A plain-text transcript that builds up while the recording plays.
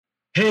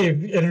Hey,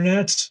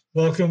 Internet.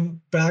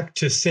 Welcome back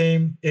to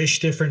Same-ish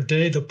Different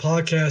Day, the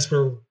podcast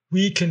where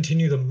we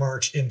continue the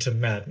march into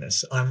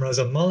madness. I'm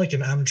Raza Malik,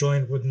 and I'm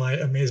joined with my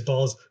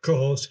Amazeballs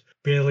co-host,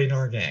 Bailey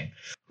Nargang.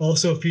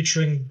 Also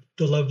featuring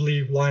the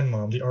lovely Wine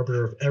Mom, the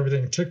arbiter of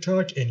everything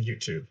TikTok and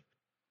YouTube.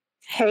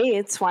 Hey,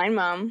 it's Wine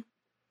Mom.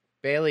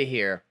 Bailey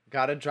here.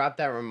 Gotta drop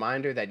that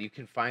reminder that you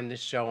can find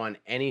this show on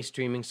any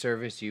streaming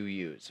service you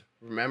use.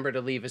 Remember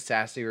to leave a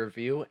sassy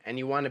review, and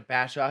you want to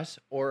bash us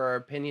or our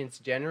opinions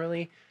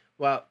generally?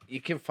 Well, you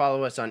can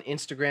follow us on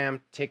Instagram,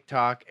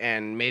 TikTok,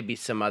 and maybe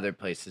some other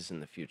places in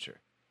the future.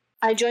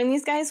 I join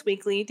these guys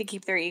weekly to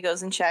keep their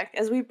egos in check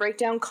as we break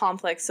down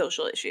complex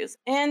social issues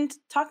and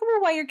talk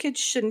about why your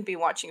kids shouldn't be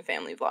watching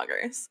family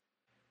vloggers.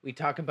 We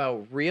talk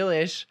about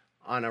real-ish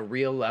on a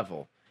real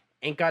level.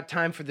 Ain't got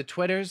time for the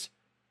Twitters?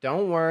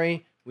 Don't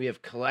worry, we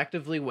have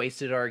collectively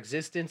wasted our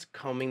existence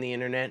combing the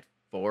internet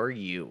for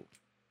you.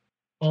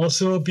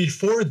 Also,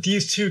 before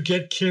these two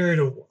get carried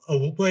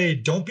away,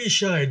 don't be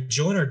shy.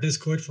 Join our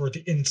Discord for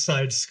the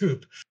inside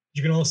scoop.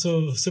 You can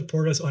also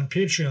support us on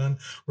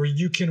Patreon, where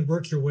you can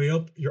work your way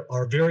up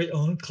our very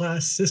own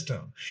class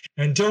system.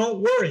 And don't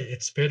worry,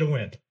 it's pay to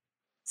win.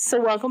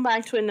 So welcome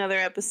back to another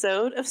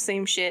episode of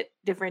Same Shit,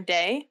 Different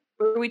Day,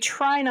 where we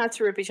try not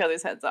to rip each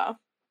other's heads off.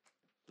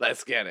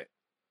 Let's get it.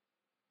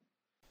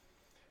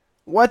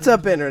 What's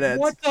up, Internet?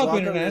 What's up,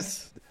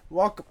 Internet?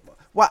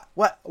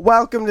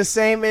 Welcome to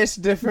Same-ish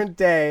Different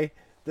Day,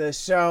 the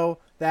show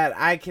that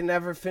I can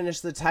never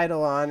finish the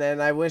title on,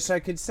 and I wish I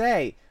could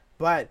say.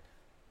 But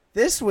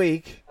this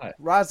week,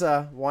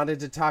 Raza wanted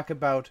to talk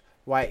about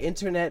why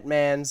internet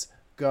mans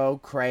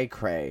go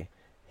cray-cray.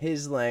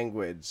 His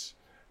language.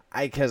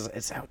 Because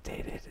it's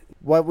outdated.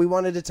 What we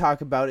wanted to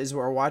talk about is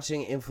we're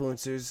watching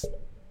influencers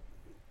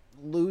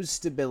lose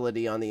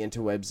stability on the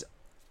interwebs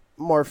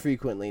more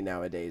frequently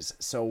nowadays.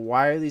 So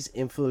why are these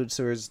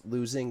influencers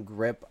losing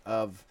grip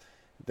of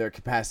their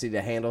capacity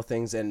to handle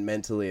things and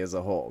mentally as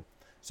a whole?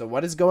 So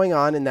what is going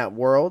on in that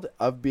world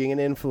of being an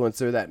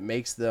influencer that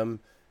makes them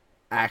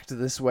act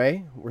this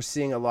way? We're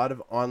seeing a lot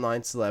of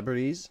online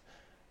celebrities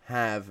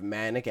have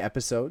manic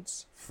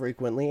episodes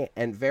frequently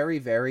and very,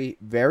 very,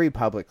 very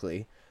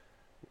publicly,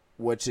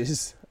 which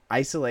is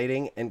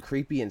isolating and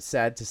creepy and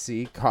sad to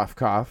see. Cough,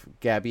 cough,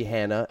 Gabby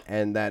Hanna,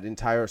 and that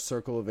entire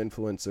circle of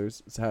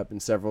influencers. It's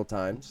happened several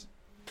times.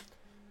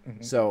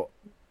 Mm-hmm. So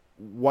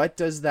what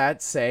does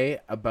that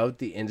say about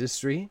the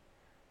industry?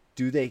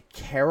 Do they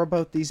care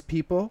about these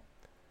people?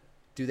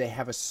 Do they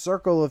have a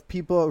circle of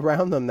people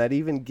around them that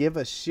even give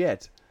a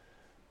shit?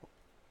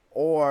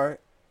 Or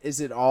is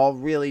it all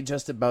really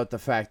just about the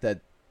fact that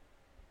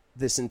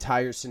this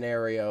entire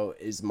scenario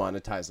is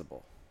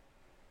monetizable?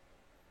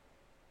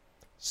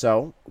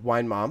 So,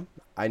 Wine Mom,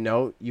 I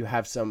know you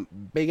have some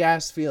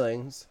big-ass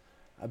feelings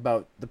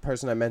about the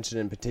person I mentioned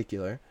in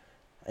particular.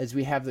 As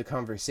we have the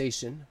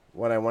conversation,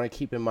 what I want to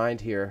keep in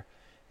mind here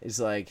is,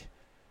 like,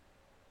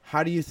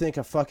 how do you think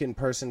a fucking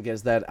person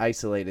gets that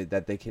isolated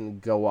that they can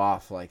go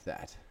off like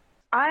that?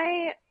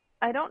 I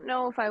don't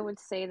know if I would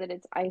say that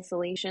it's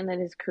isolation that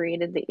has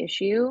created the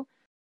issue.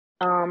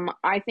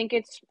 I think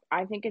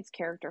it's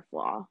character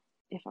flaw,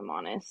 if I'm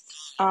honest.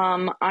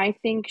 I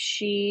think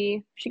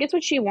she gets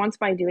what she wants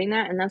by doing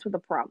that, and that's what the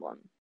problem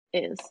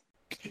is.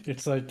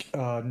 It's like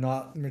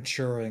not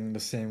maturing the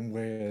same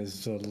way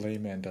as the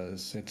layman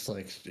does. It's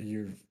like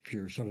you're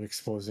sort of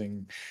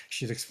exposing.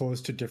 She's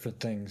exposed to different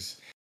things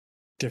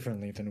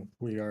differently than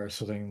we are.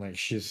 So then, like,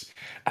 she's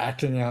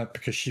acting out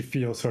because she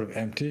feels sort of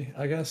empty,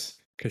 I guess,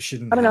 because she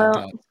didn't have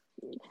that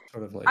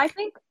sort of like. I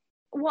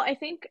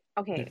think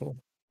okay.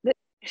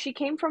 She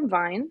came from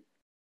Vine,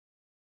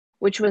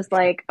 which was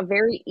like a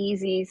very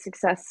easy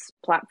success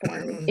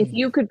platform. If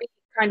you could be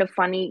kind of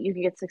funny, you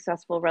could get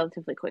successful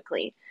relatively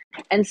quickly.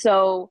 And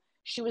so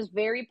she was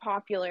very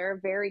popular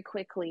very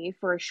quickly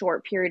for a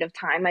short period of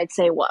time. I'd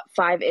say,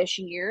 5-ish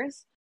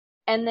years.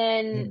 And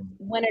then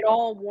when it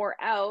all wore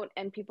out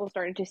and people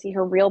started to see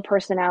her real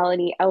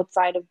personality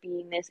outside of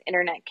being this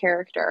internet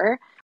character,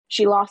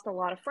 she lost a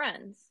lot of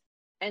friends.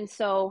 And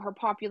so her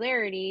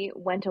popularity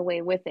went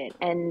away with it.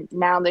 And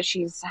now that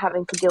she's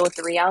having to deal with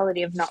the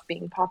reality of not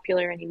being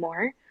popular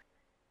anymore,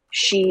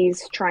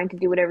 she's trying to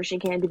do whatever she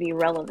can to be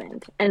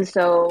relevant. And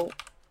so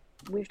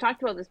we've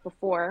talked about this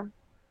before.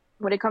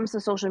 When it comes to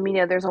social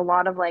media, there's a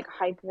lot of like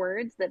hype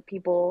words that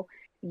people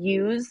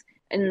use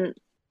and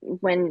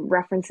when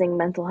referencing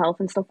mental health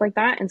and stuff like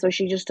that. And so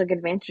she just took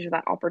advantage of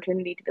that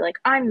opportunity to be like,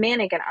 I'm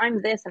manic and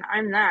I'm this and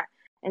I'm that,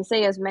 and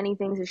say as many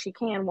things as she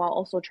can while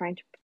also trying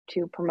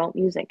to promote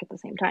music at the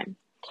same time.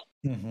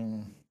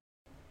 Mm-hmm.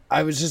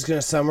 I was just going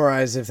to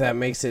summarize, if that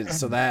makes it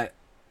so that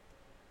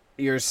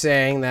you're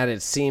saying that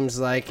it seems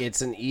like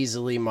it's an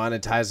easily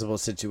monetizable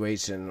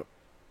situation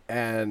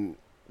and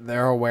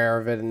they're aware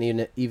of it,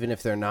 and even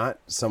if they're not,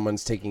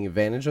 someone's taking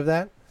advantage of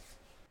that?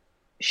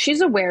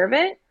 She's aware of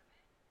it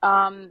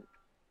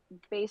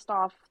based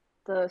off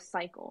the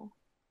cycle.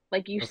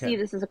 Like, you see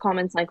this is a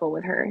common cycle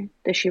with her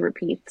that she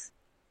repeats.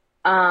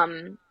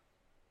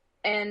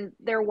 and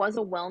there was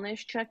a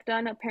wellness check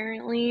done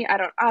apparently. I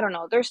don't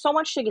know. There's so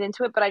much to get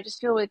into it, but I just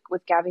feel like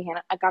with Gabby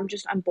Hanna, like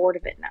I'm bored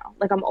of it now.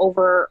 Like I'm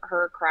over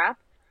her crap.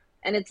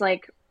 And it's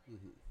like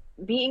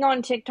being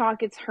on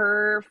TikTok, it's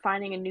her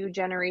finding a new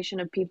generation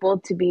of people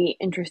to be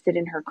interested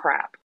in her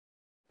crap.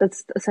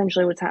 That's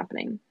essentially what's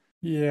happening.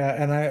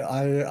 Yeah, and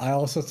I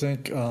also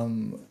think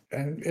and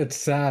it's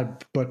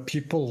sad, but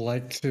people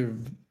like to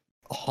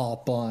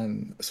hop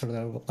on sort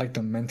of like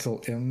the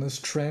mental illness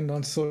trend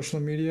on social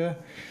media.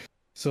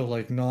 So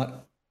like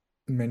not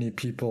many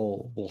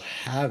people will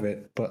have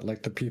it, but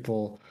like the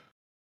people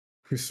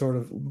who sort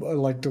of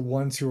like the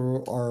ones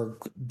who are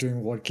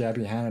doing what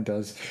Gabby Hanna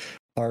does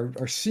are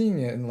seeing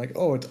it and like,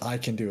 oh, I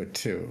can do it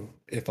too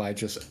if I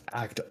just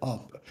act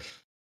up,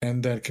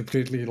 and then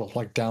completely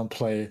like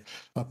downplay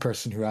a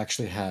person who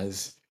actually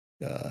has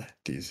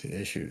these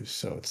issues.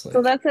 So it's So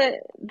like,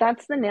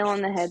 that's the nail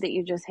on the head that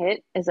you just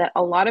hit, is that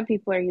a lot of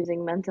people are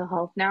using mental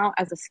health now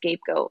as a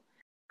scapegoat.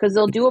 Because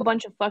they'll do a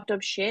bunch of fucked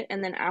up shit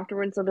and then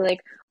afterwards they'll be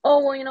like,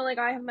 oh well, like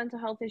I have mental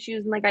health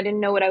issues and like I didn't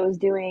know what I was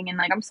doing and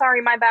like I'm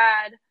sorry, my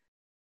bad.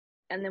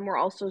 And then we're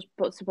also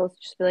supposed to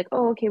just be like,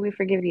 oh okay, we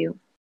forgive you.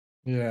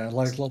 yeah,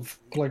 like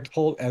the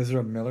whole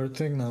Ezra Miller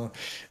thing. Now,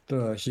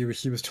 he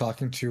was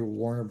talking to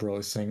Warner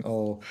Bros. Saying,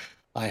 "Oh,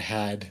 I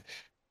had,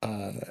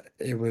 uh,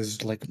 it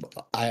was like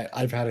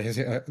I've had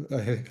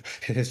a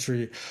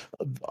history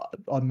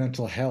on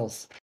mental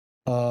health,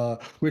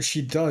 which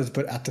he does,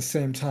 but at the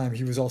same time,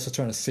 he was also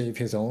trying to save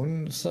his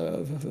own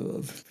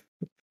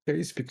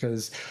face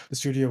because the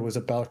studio was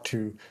about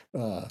to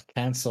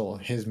cancel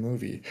his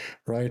movie,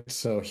 right?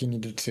 So he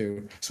needed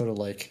to sort of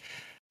like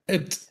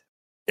it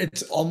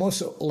it's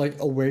almost like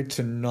a way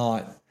to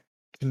not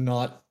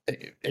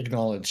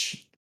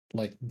acknowledge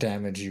like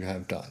damage you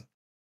have done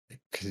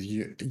because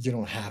you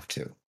don't have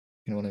to.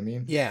 You know what I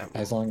mean? Yeah.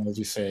 As long as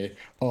you say,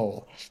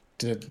 "Oh,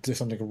 did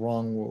something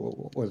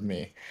wrong with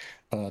me?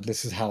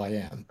 This is how I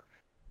am."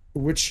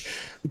 Which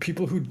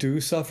people who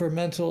do suffer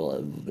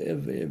mental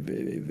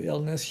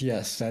illness,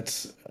 yes,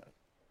 that's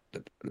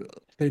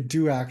they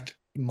do act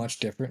much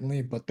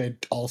differently, but they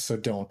also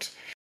don't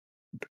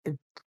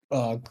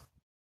uh,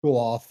 go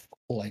off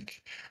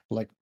like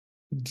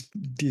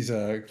these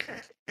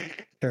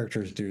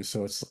characters do.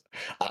 So it's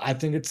I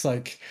think it's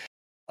like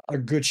a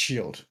good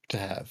shield to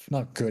have.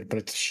 Not good, but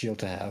it's a shield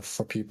to have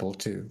for people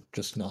to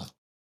just not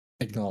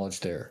acknowledge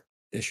their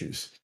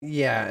issues.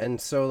 Yeah, and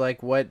so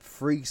like what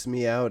freaks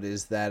me out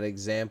is that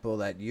example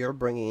that you're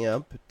bringing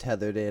up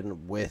tethered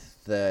in with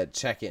the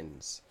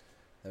check-ins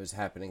that was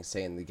happening,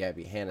 say, in the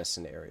Gabby Hanna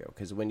scenario.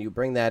 Because when you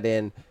bring that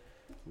in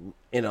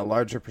a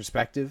larger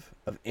perspective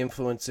of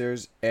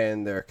influencers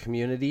and their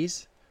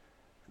communities,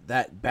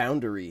 that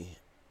boundary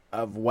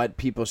of what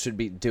people should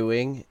be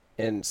doing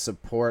in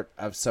support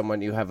of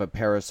someone you have a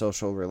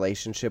parasocial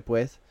relationship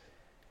with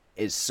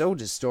is so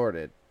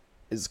distorted.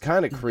 It's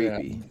kind of Yeah.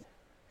 creepy.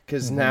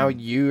 Because now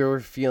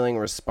you're feeling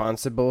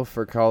responsible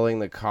for calling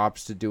the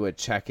cops to do a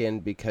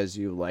check-in because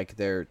you like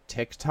their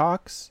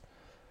TikToks.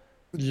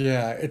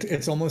 Yeah,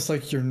 it's almost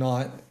like you're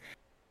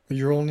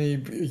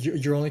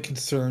only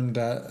concerned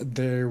that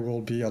they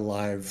will be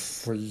alive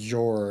for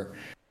your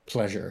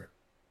pleasure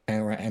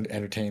and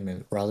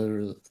entertainment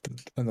rather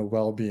than the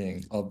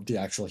well-being of the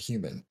actual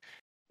human.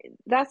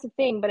 That's the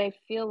thing, but I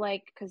feel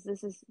like because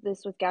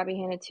this with Gabby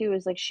Hanna too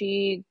is like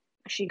she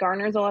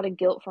garners a lot of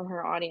guilt from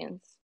her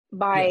audience Yes.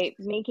 by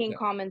making Yeah.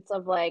 comments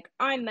of like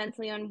I'm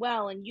mentally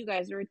unwell and you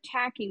guys are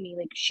attacking me.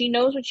 Like she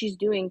knows what she's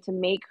doing to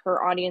make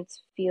her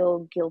audience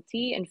feel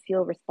guilty and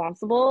feel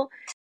responsible.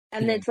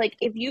 And Yeah. it's like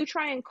if you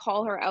try and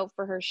call her out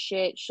for her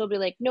shit, she'll be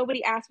like,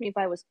 nobody asked me if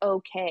I was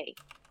okay.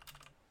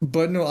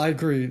 But no, I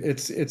agree.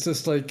 It's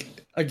just like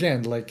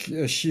again, like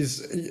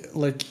she's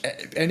like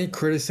any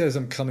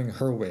criticism coming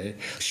her way,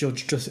 she'll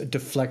just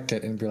deflect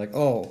it and be like,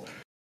 "Oh,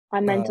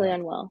 I'm mentally uh,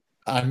 unwell.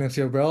 I'm gonna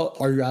say, well,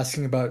 are you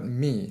asking about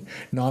me,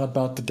 not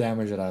about the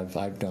damage that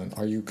I've done?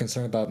 Are you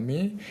concerned about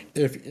me?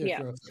 If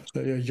Yeah,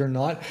 you're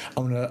not,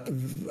 I'm gonna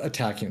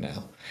attack you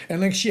now."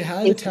 And like she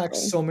has attacked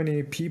basically. so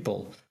many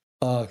people,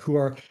 who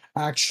are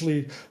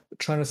actually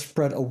trying to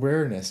spread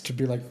awareness to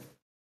be like,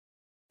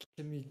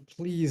 can we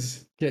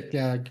please get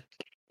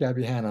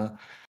Gabby Hanna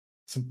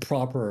some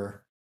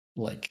proper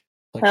like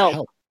Help.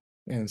 help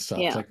and stuff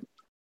Yeah. like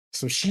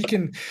so she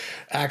can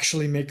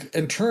actually make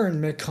in turn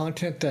make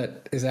content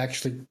that is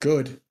actually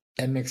good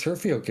and makes her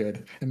feel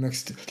good and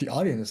makes the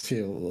audience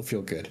feel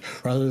good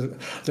rather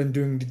than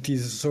doing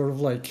these sort of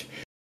like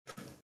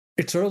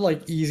it's sort of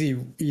like easy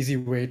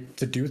way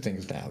to do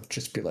things now.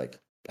 Just be like,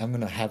 I'm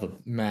gonna have a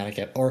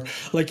manic or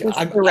like It's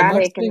I'm not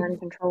erratic and saying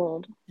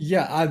uncontrolled.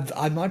 yeah,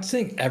 I'm not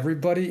saying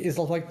everybody is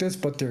like this,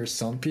 but there are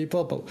some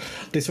people, but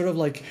they sort of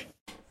like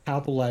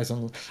capitalize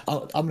on.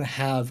 I'm gonna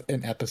have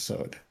an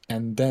episode,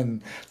 and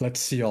then let's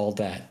see all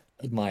that.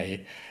 My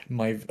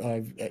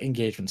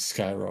engagement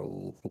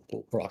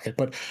skyrocket,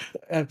 but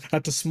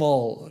at the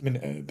small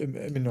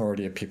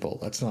minority of people,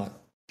 that's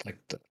not like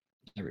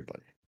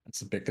everybody. That's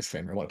the big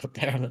disclaimer I want to put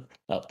there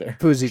out there.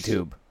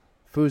 FoozyTube.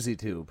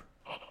 FoozyTube.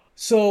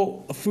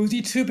 So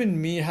FoodieTube and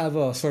me have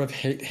a sort of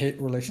hate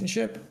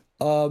relationship.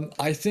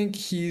 I think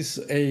he's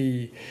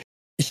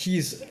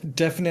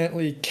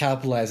definitely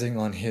capitalizing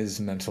on his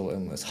mental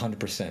illness,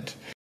 100%.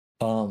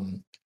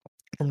 Um,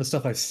 from the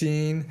stuff I've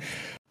seen,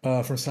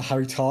 from how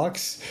he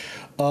talks,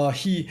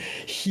 he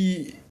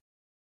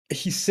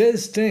he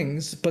says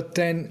things, but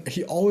then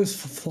he always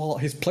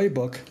his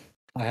playbook.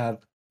 I have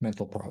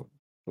mental problems,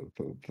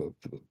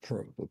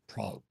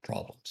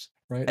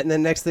 right? And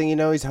then next thing you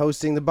know, he's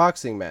hosting the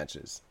boxing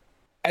matches.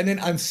 And then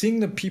I'm seeing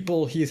the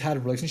people he's had a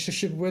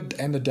relationship with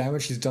and the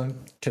damage he's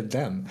done to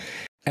them,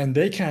 and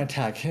they can't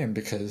attack him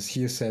because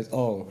he says,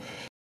 "Oh,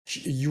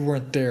 you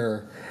weren't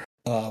there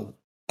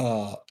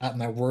at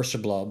my worst," or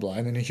blah blah.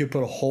 And then he'll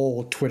put a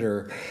whole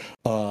Twitter,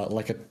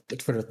 like a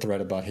Twitter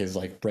thread about his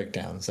like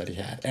breakdowns that he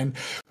had. And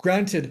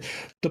granted,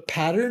 the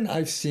pattern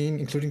I've seen,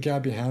 including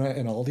Gabby Hanna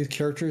and all these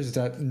characters, is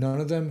that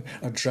none of them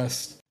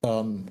address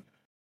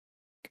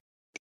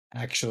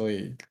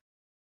actually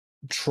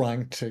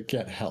trying to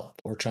get help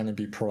or trying to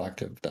be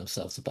proactive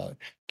themselves about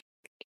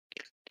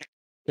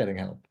getting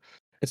help.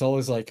 It's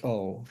always like,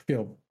 oh,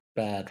 feel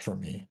bad for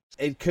me.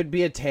 It could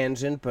be a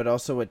tangent, but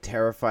also what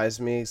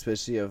terrifies me,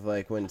 especially of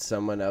like when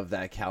someone of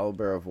that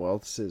caliber of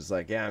wealth is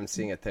like, yeah, I'm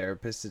seeing a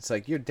therapist. It's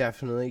like, you're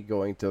definitely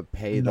going to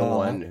pay the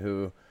one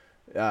who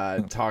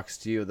talks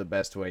to you the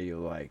best way you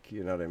like.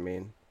 You know what I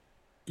mean?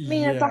 I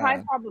mean, it's a high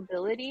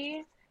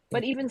probability,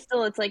 but even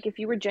still, it's like if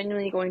you were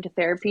genuinely going to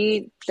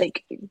therapy,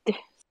 like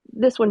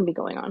this wouldn't be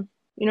going on.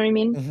 You know what I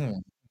mean? Mm-hmm.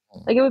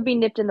 Like it would be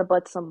nipped in the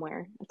butt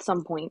somewhere at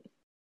some point.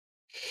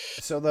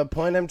 So the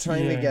point I'm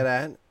trying to get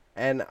at,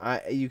 and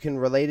you can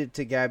relate it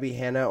to Gabby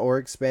Hanna or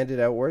expand it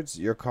outwards.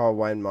 Your call,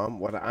 Wine Mom.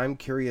 What I'm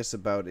curious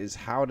about is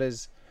how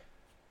does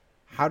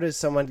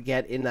someone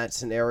get in that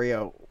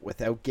scenario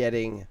without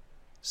getting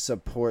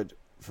support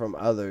from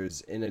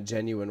others in a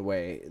genuine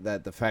way?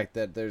 That the fact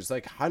that there's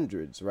like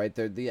hundreds, right?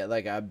 They're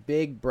like a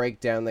big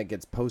breakdown that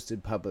gets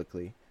posted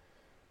publicly.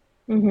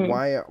 Mm-hmm.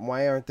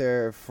 Why aren't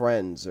there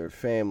friends or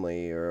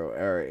family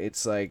or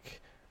it's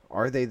like,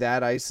 are they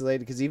that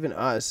isolated? Because even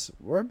us,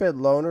 we're a bit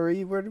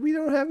lonery. We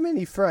don't have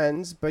many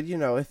friends, but you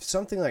know, if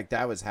something like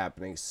that was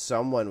happening,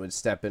 someone would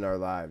step in our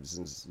lives,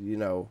 and you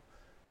know,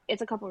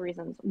 it's a couple of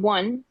reasons.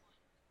 One,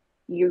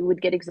 you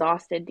would get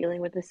exhausted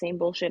dealing with the same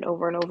bullshit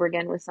over and over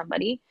again with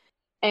somebody,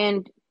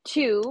 and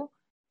two,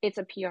 it's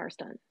a PR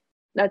stunt.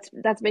 That's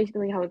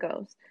basically how it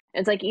goes.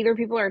 It's like either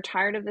people are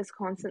tired of this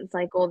constant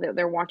cycle that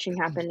they're watching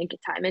happen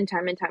time and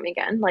time and time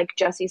again. Like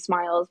Jessie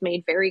Smiles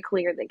made very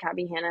clear that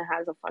Gabby Hanna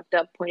has a fucked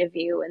up point of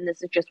view and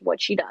this is just what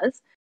she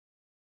does.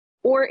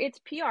 Or it's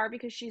PR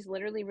because she's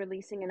literally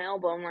releasing an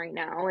album right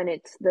now and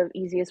it's the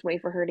easiest way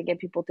for her to get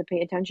people to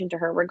pay attention to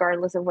her,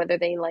 regardless of whether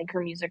they like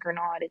her music or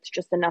not. It's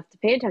just enough to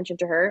pay attention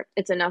to her.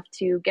 It's enough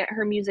to get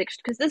her music.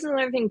 Because this is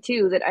another thing,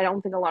 too, that I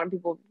don't think a lot of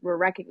people were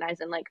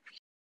recognizing. Like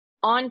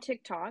on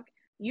TikTok,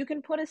 you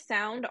can put a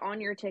sound on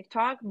your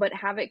TikTok, but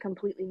have it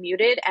completely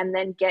muted and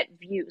then get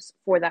views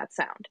for that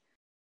sound.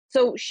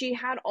 So she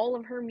had all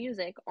of her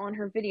music on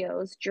her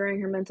videos during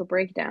her mental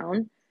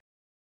breakdown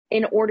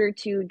in order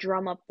to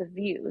drum up the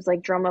views,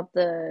 like drum up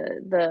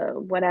the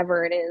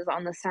whatever it is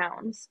on the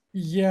sounds.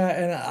 Yeah,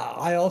 and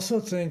I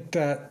also think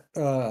that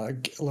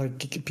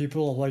like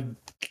people like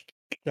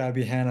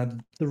Gabby Hanna,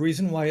 the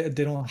reason why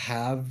they don't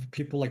have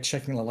people like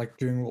checking like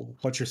doing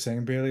what you're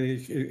saying,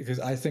 Bailey, because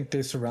I think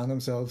they surround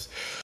themselves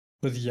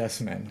with yes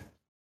men.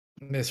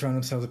 They surround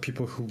themselves with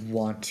people who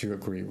want to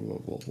agree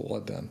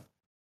with them.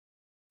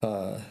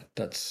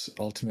 That's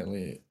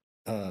ultimately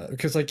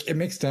because like it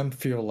makes them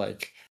feel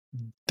like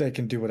they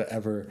can do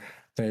whatever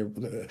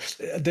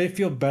they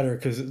feel better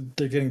because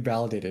they're getting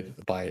validated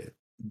by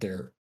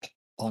their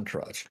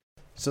entourage.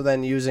 So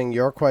then, using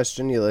your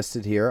question you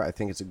listed here, I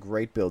think it's a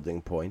great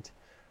building point.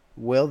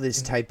 Will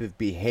this type of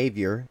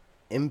behavior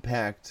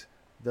impact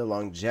the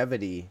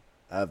longevity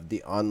of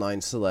the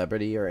online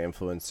celebrity or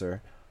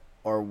influencer,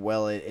 or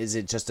is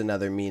it just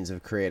another means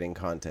of creating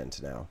content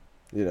now?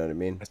 You know what I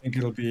mean? I think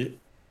it'll be.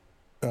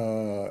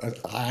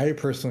 I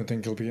personally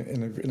think it'll be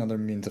another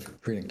means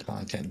of creating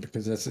content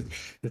because it's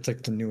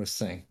like the newest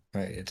thing,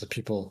 right? It's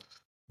people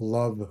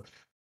love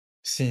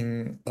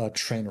seeing a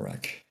train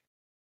wreck.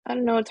 I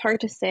don't know, it's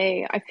hard to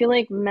say. I feel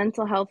like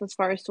mental health as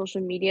far as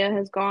social media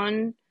has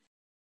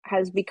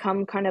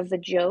become kind of the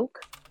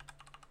joke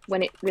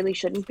when it really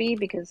shouldn't be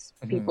because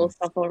people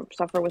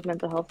suffer with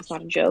mental health. It's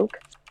not a joke.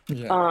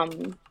 Yeah.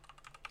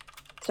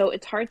 So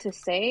it's hard to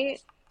say.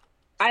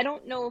 I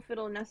don't know if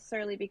it'll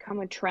necessarily become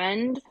a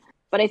trend,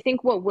 but I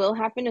think what will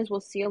happen is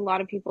we'll see a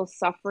lot of people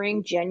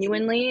suffering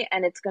genuinely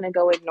and it's going to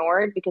go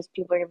ignored because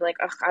people are going to be like,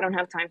 ugh, I don't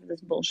have time for this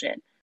bullshit.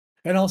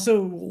 And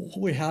also,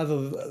 we have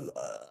a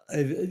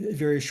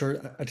very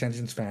short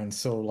attention span,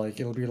 so like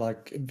it'll be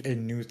like a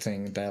new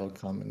thing that'll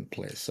come in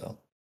place. So,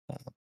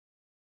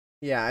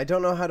 yeah, I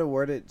don't know how to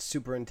word it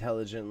super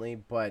intelligently,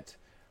 but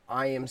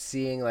I am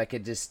seeing like a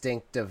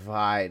distinct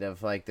divide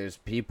of like there's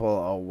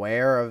people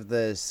aware of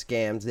the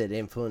scams that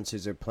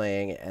influencers are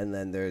playing, and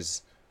then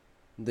there's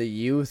the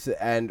youth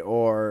and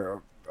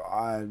or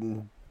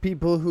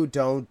people who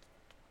don't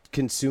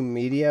consume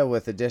media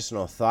with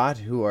additional thought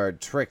who are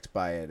tricked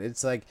by it.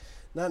 It's like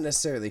not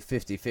necessarily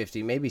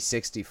 50-50, maybe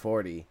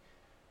 60-40,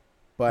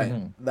 but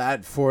Mm-hmm.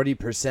 that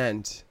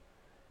 40%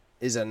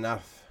 is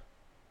enough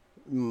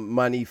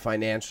money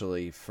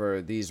financially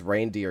for these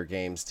reindeer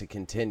games to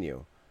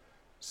continue.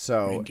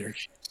 So Reindeer.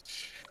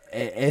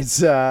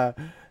 it's a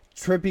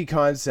trippy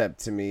concept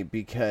to me,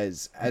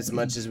 because as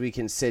much as we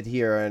can sit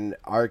here and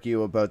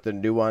argue about the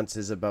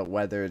nuances about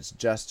whether it's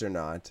just or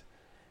not,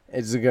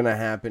 it's going to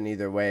happen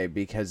either way,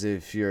 because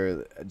if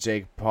you're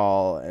Jake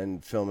Paul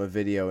and film a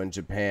video in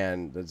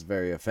Japan that's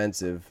very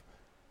offensive,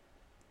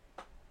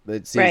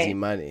 it's easy Right.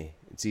 money.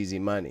 It's easy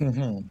money.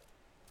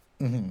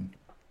 Mm-hmm. Mm-hmm.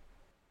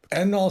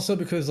 And also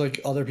because like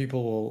other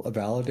people will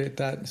validate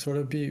that sort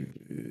of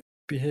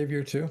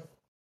behavior too.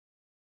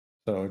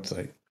 So it's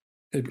like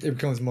it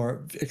becomes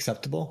more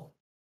acceptable,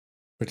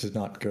 which is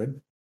not good.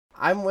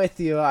 I'm with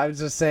you. I was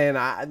just saying,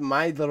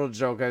 my little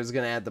joke, I was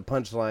going to add the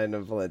punchline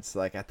of, it's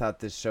like, I thought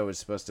this show was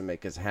supposed to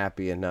make us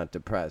happy and not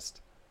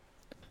depressed.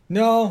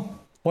 No,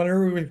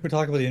 whenever we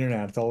talk about the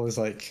internet, it's always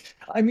like,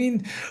 I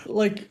mean,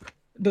 like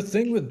the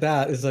thing with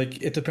that is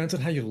like it depends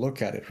on how you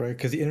look at it, right?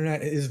 Because the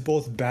internet is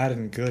both bad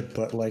and good,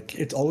 but like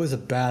it's always a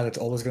bad, it's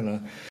always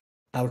gonna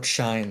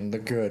outshine the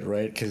good,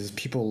 right? Because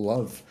people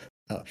love,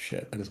 oh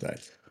shit, I just died.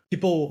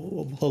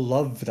 People will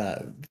love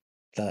that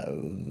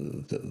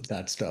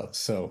stuff.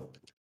 So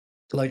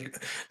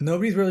like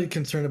nobody's really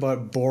concerned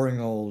about boring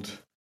old,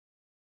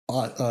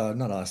 not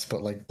us,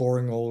 but like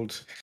boring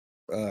old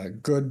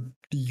good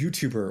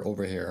YouTuber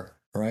over here,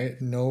 right?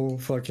 No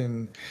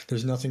fucking,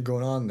 there's nothing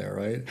going on there,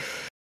 right?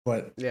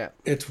 But Yeah.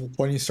 it's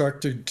when you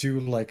start to do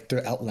like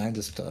the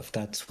outlandish stuff,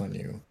 that's when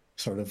you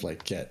sort of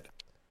like get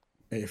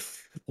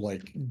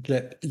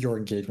get your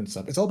engagements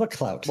up. It's all about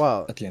clout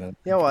Well, at the end of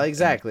yeah, well, the day.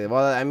 exactly.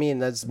 Well, I mean,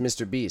 that's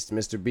Mr. Beast.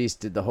 Mr. Beast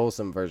did the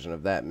wholesome version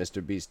of that.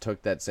 Mr. Beast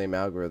took that same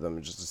algorithm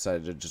and just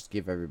decided to just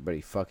give everybody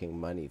fucking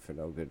money for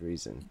no good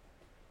reason.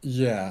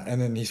 Yeah,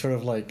 and then he sort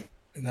of like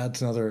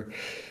that's another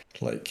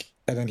and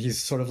then he's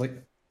sort of like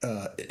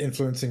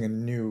influencing a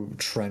new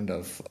trend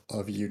of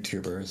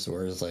YouTubers,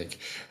 whereas like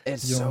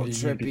It's you don't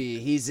so need to trippy.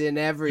 He's in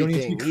you don't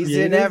need to be everything. He's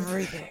in creative.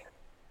 everything.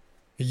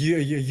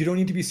 You don't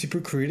need to be super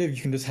creative.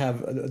 You can just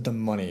have the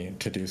money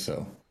to do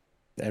so.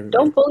 Don't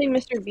Everybody. bully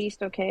Mr.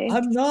 Beast, okay?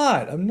 I'm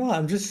not. I'm not.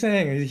 I'm just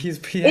saying he has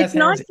It's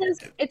not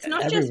hands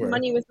just everywhere.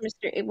 money with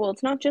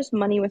it's not just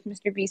money with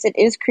Mr. Beast. It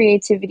is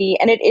creativity,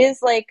 and it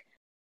is like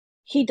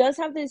he does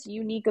have this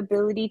unique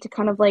ability to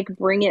kind of like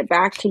bring it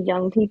back to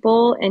young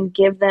people and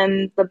give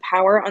them the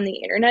power on the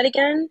internet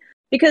again.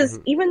 Because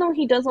Mhm. even though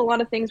he does a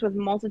lot of things with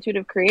multitude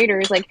of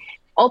creators, like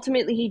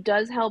ultimately he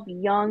does help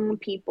young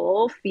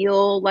people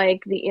feel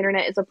like the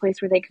internet is a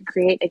place where they could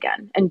create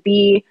again and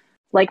be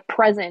like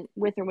present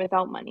with or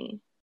without money.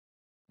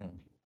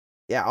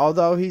 Yeah,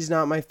 although he's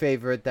not my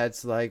favorite,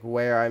 that's like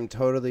where I'm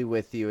totally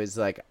with you, is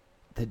like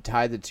to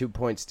tie the 2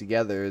 points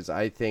together is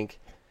I think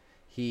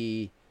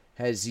he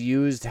has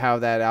used how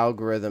that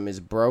algorithm is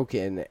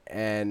broken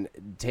and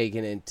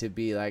taken it to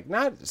be like,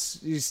 not,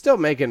 he's still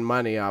making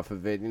money off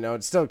of it,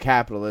 it's still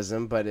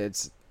capitalism, but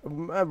it's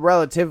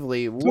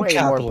relatively Through way more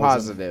capitalism.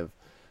 positive,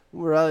 Oh,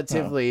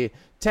 relatively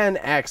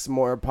 10x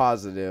more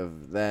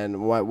positive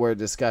than what we're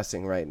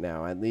discussing right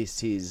now. At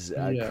least he's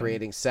yeah.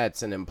 creating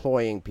sets and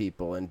employing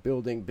people and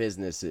building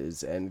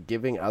businesses and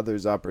giving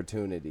others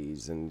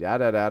opportunities and da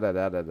da da da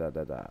da da da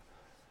da da.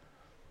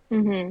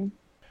 Mm-hmm.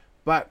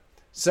 But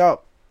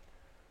so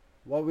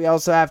what we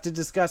also have to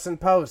discuss in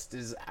post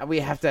is we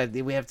get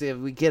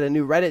a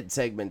new Reddit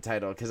segment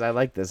title, because I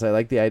like this. I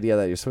like the idea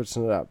that you're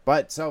switching it up.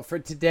 But so for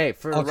today,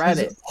 for Oh,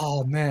 Reddit,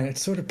 oh man,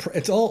 it's sort of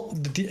it's all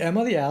the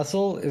Emma the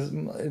asshole is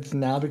it's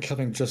now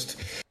becoming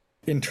just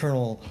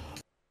internal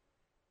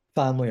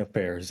family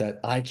affairs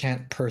that I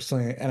can't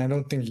personally, and I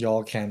don't think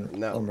y'all can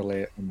no.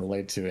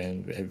 relate to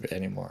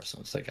anymore. So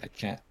it's like I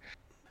can't.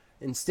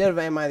 Instead of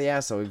Am I the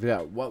Asshole, we've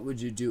got What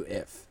Would You Do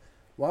If?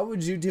 What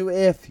would you do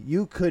if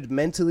you could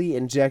mentally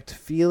inject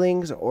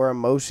feelings or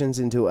emotions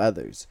into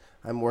others?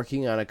 I'm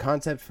working on a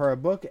concept for a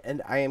book,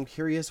 and I am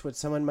curious what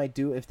someone might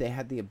do if they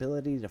had the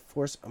ability to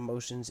force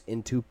emotions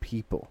into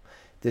people.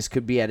 This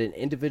could be at an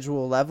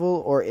individual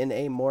level or in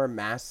a more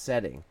mass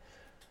setting.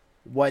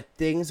 What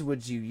things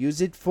would you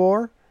use it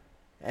for?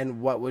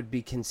 And what would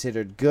be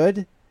considered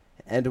good?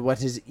 And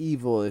what is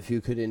evil if you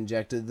could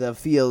inject the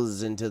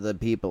feels into the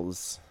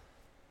peoples?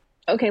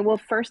 Okay, well,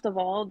 first of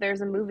all,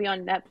 there's a movie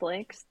on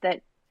Netflix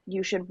that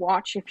you should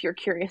watch if you're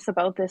curious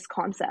about this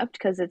concept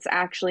because it's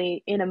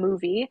actually in a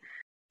movie.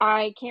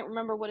 I can't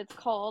remember what it's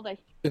called. I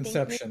think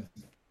Inception.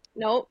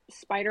 no,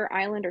 Spider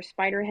Island or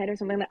Spiderhead or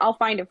something like that. I'll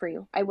find it for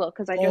you. I will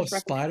because I Oh, just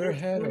recommended it to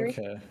Spiderhead.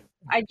 someone.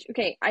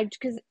 Okay. I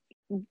because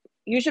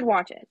you should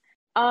watch it.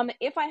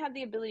 If I had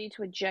the ability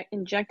to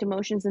inject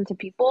emotions into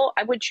people,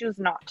 I would choose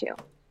not to.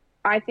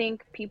 I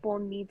think people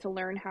need to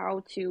learn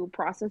how to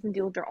process and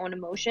deal with their own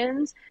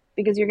emotions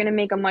because you're going to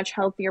make a much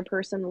healthier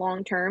person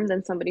long term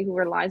than somebody who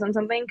relies on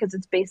something because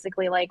it's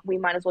basically like we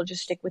might as well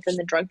just stick within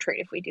the drug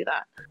trade if we do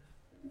that.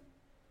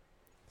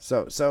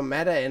 So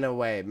meta in a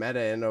way,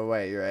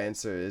 your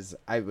answer is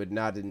I would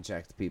not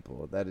inject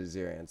people. That is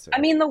your answer. I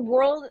mean, the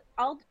world,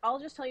 I'll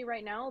just tell you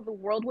right now, the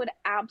world would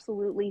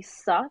absolutely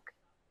suck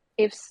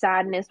if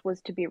sadness was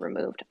to be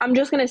removed. I'm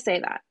just going to say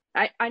that.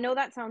 I know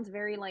that sounds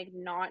very like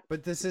not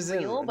But this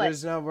real,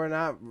 isn't, but we're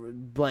not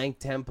blank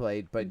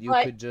template, but you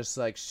could just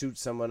like shoot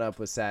someone up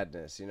with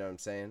sadness. You know what I'm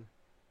saying?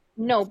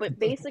 no, but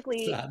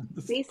basically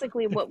Sadness.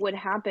 what would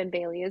happen,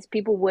 Bailey, is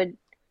people would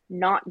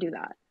not do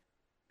that.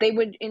 They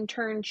would in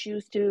turn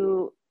choose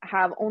to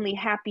have only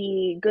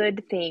happy,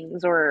 good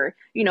things, or,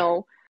 you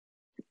know,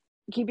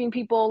 keeping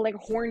people like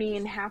horny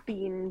and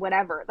happy and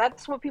whatever.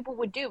 That's what people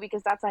would do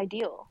because that's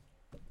ideal.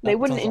 They That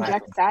wouldn't sounds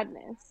inject awesome.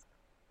 sadness.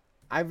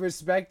 I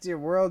respect your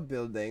world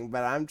building,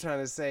 but I'm trying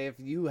to say if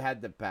you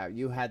had the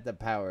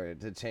power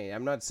to change.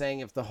 I'm not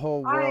saying if the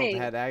whole world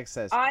had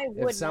access. I If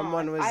would not.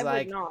 someone was I would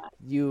like, not.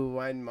 you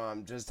and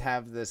mom just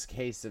have this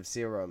case of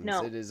serums.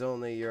 No. It is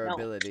only your No.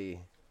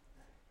 ability.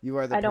 You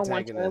are the I don't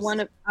want to.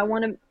 protagonist.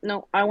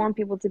 I want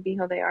people to be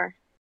who they are.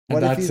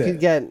 What And if you that's could it.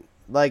 get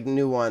like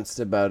nuanced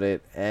about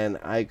it and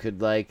I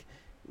could like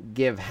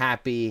give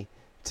happy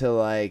to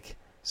like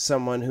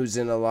someone who's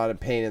in a lot of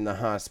pain in the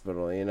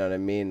hospital, you know what I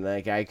mean?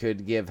 Like I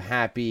could give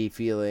happy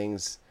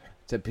feelings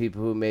to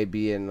people who may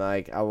be in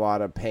like a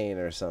lot of pain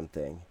or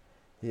something.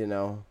 You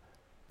know?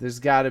 There's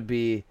got to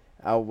be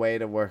a way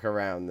to work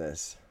around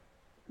this.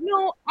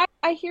 No,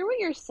 I hear what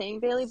you're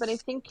saying, Bailey, but I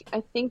think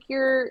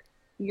you're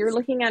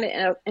looking at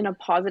it in a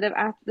positive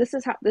this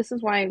is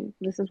why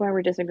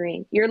we're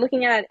disagreeing. You're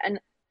looking at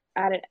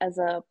it as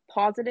a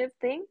positive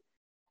thing,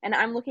 and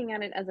I'm looking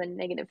at it as a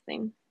negative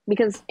thing.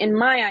 Because in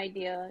my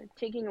idea,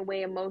 taking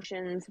away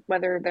emotions,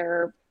 whether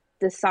they're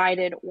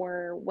decided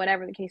or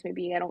whatever the case may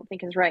be, I don't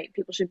think is right.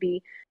 People should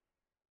be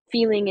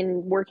feeling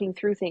and working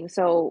through things.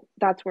 So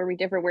that's where we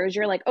differ. Whereas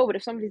you're like, oh, but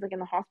if somebody's like in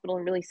the hospital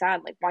and really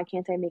sad, like why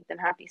can't I make them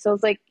happy? So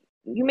it's like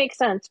you make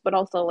sense, but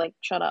also like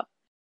shut up.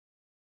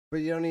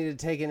 But you don't need to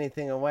take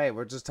anything away.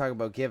 We're just talking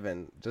about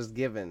giving. Just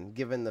giving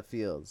the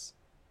fields.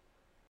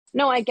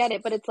 No, I get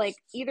it, but it's like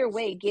either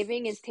way,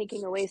 giving is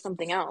taking away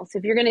something else.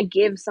 If you're gonna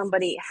give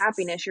somebody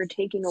happiness, you're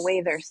taking away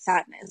their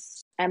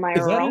sadness. Am I Is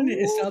that an wrong?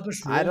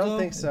 established rule? I don't though?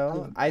 think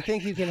so. I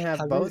think you can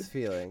have both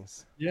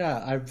feelings.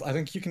 Yeah, I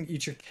think you can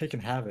eat your cake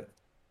and have it.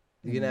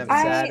 You can have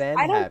Mm. sad and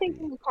I don't happy. think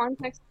in the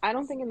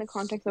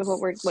context of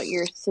what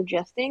you're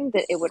suggesting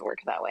that it would work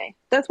that way.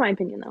 That's my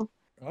opinion though.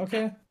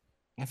 Okay,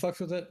 I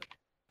fucks with it.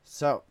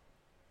 So,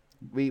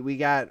 we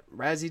got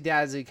Razzie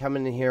Dazzy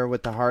coming in here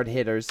with the hard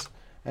hitters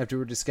after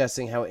we're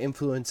discussing how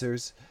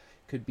influencers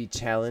could be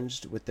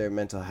challenged with their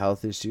mental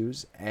health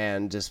issues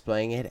and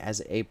displaying it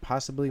as a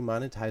possibly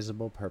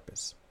monetizable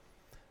purpose.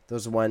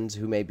 Those ones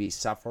who may be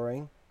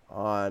suffering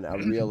on a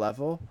real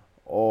level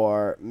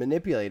or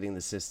manipulating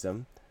the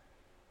system,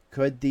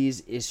 could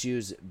these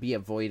issues be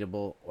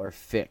avoidable or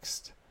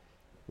fixed?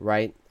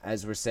 Right?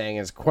 As we're saying,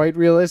 it's quite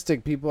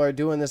realistic. People are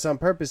doing this on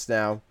purpose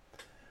now.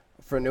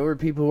 For newer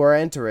people who are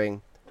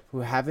entering, who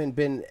haven't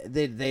been,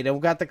 they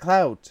don't got the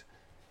clout.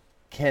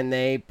 Can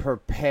they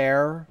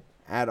prepare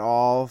at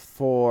all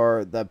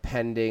for the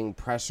pending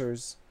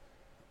pressures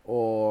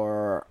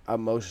or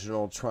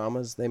emotional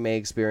traumas they may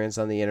experience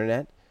on the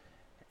internet?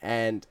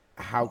 And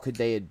how could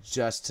they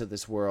adjust to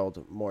this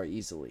world more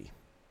easily?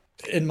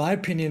 In my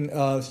opinion,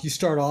 you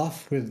start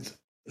off with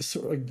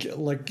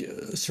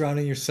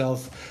surrounding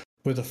yourself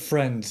with the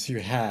friends you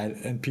had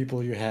and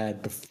people you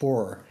had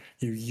before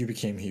you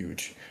became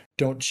huge.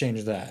 Don't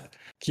change that.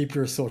 Keep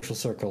your social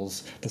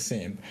circles the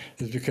same.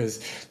 Is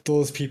because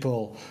those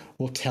people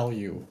will tell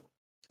you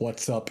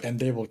what's up, and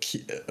they will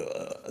keep.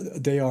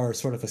 They are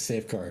sort of a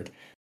safeguard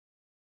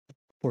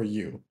for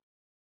you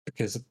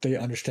because they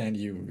understand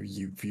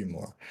you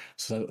more.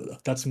 So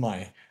that's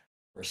my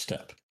first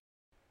step.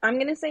 I'm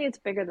gonna say it's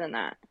bigger than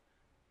that.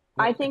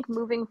 I think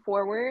moving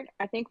forward,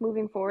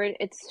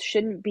 it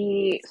shouldn't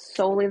be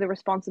solely the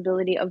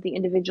responsibility of the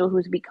individual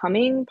who's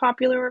becoming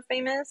popular or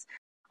famous.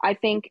 I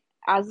think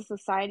as a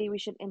society, we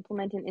should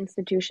implement an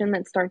institution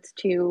that starts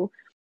to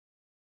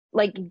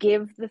like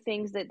give the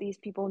things that these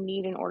people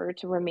need in order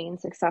to remain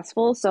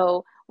successful.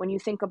 So when you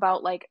think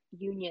about like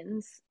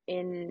unions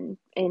in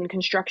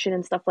construction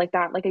and stuff like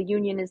that, like a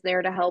union is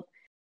there to help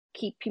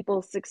keep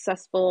people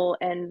successful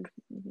and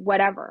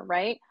whatever,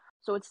 right?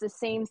 So it's the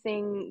same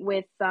thing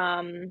with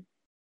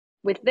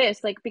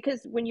this, like,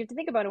 because when you have to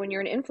think about it, when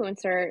you're an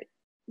influencer,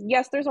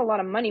 yes, there's a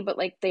lot of money, but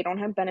like they don't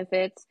have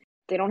benefits,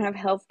 they don't have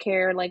health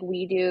care like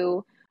we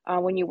do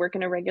when you work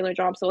in a regular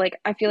job. So like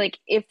I feel like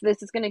if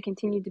this is going to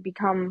continue to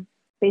become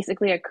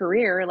basically a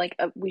career, like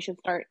we should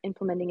start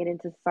implementing it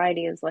into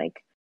society as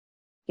like,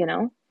 you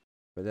know.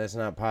 But that's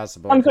not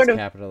possible Some because sort of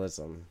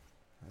capitalism.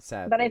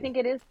 Sadly. But I think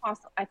it is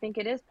possible. I think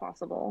it is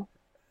possible.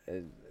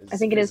 It's I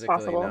think it is physically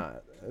possible.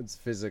 Not. It's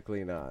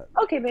physically not.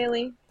 Okay,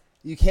 Bailey.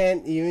 You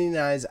can't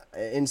unionize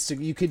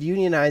You could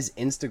unionize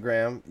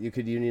Instagram. You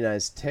could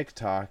unionize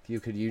TikTok. You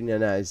could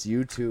unionize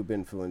YouTube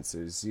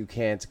influencers. You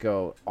can't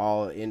go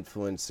all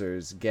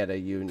influencers get a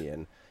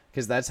union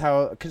because that's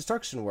how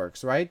construction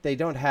works, right? They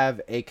don't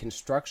have a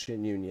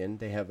construction union.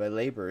 They have a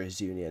laborers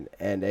union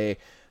and a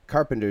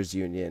carpenters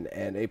union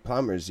and a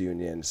plumbers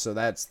union. So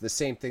that's the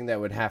same thing that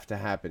would have to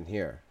happen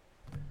here.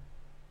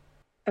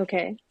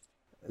 Okay.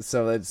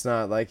 So it's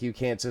not like you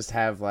can't just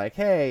have like,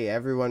 hey,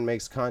 everyone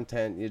makes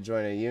content, you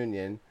join a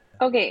union.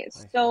 Okay,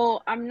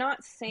 so I'm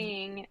not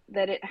saying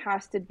that it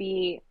has to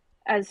be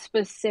as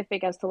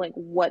specific as to like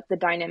what the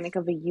dynamic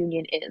of a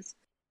union is.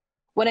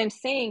 What I'm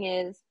saying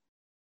is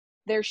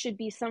there should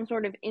be some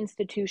sort of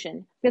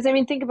institution. Because I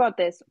mean, think about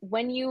this.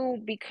 When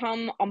you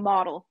become a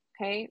model,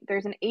 okay,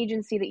 there's an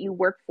agency that you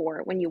work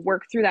for. When you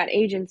work through that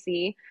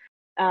agency,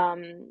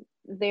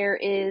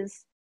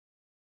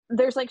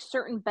 there's like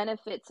certain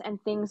benefits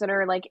and things that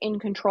are like in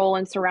control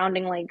and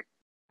surrounding, like,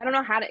 I don't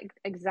know how to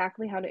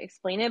exactly how to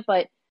explain it,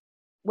 but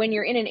when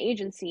you're in an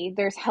agency,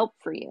 there's help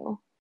for you.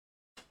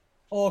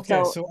 Okay,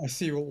 So so I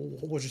see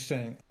what you're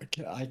saying.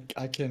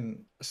 I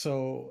can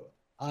so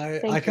I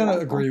thank you, kind of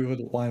Uncle. agree with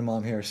Wine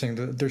Mom here, saying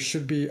that there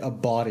should be a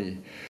body,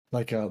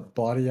 like a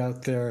body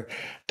out there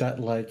that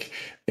like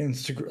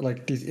Instagram,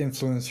 like these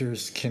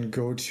influencers can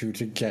go to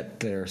get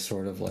their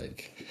sort of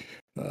like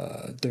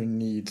their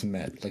needs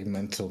met, like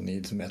mental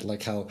needs met,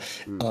 like how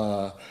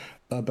uh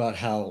about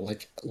how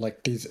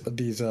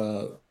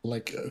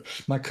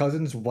my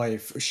cousin's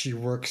wife, she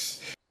works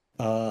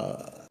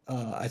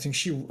I think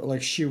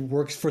she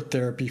works for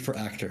therapy for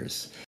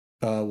actors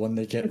when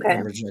they get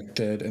Okay.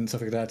 rejected and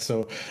stuff like that.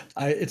 So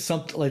it's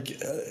something like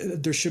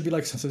there should be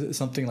like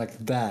something like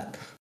that,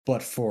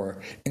 but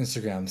for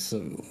Instagram,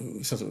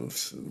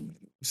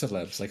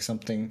 celebs, like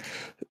something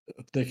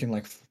they can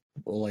like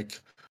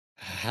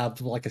have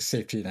like a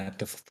safety net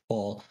to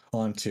fall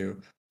onto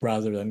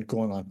rather than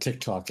going on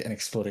TikTok and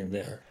exploding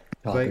their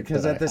But topic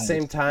because that at the I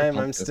same time,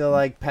 I'm still understand.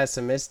 like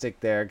pessimistic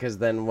there. Because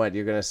then what?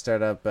 You're gonna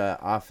start up an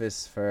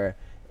office for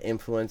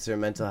influencer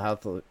mental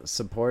health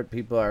support.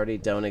 People already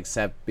don't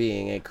accept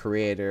being a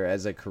creator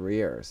as a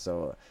career.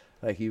 So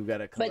like you've got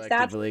to But that's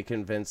collectively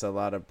convince a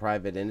lot of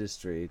private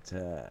industry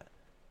to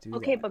do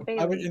okay, that. but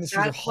Private Bailey,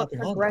 industries are hopping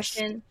on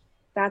this.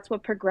 that's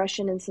what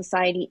progression in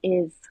society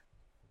is.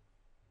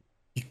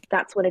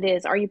 That's what it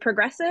is. Are you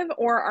progressive,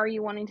 or are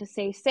you wanting to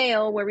say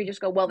sale where we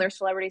just go, well, they're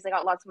celebrities, they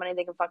got lots of money,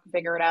 they can fucking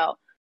figure it out?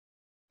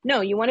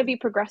 No, you want to be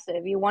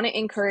progressive. You want to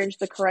encourage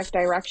the correct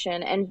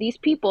direction. And these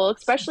people,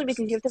 especially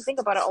because you have to think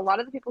about it, a lot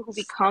of the people who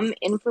become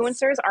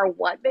influencers are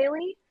what,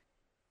 Bailey?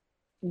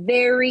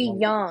 Very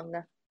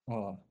young.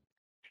 Oh,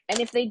 And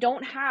if they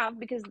don't have,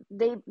 because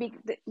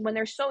when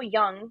they're so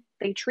young,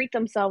 they treat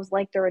themselves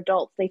like they're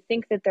adults. They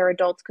think that they're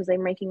adults because they're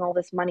making all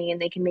this money and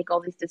they can make all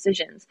these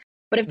decisions.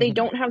 But if they mhm.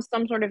 don't have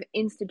some sort of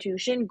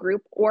institution,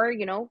 group, or,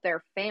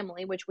 their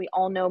family, which we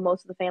all know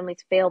most of the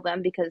families fail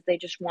them because they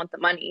just want the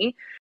money,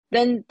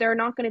 then they're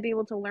not going to be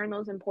able to learn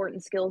those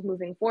important skills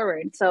moving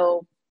forward.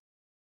 So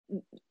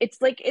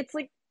it's like if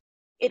it's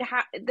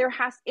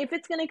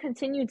going to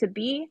continue to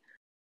be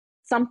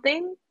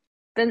something,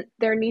 then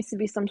there needs to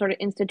be some sort of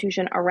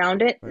institution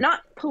around it, Like,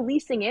 not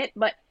policing it,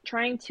 but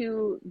trying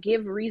to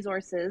give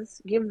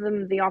resources, give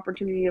them the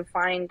opportunity to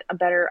find a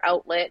better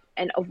outlet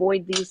and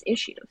avoid these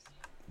issues.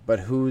 but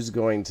who's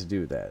going to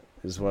do that?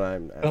 Is what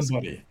I'm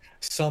asking.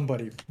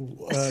 Somebody.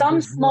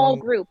 Some small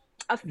group,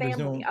 a There's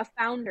family, no. a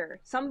founder,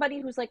 somebody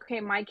who's like, okay,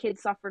 my kid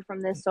suffered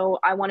from this, so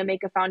I want to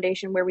make a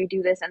foundation where we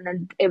do this, and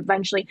then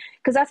eventually,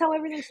 because that's how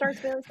everything starts,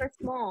 Bailey. Start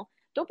small.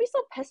 Don't be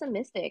so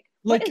pessimistic.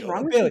 What Like is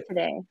wrong with you Bailey,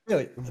 today?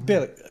 Bailey, Mhm.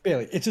 Bailey,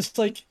 Bailey. It's just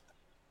like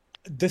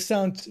this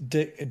sounds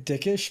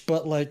dickish,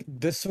 but like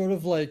this sort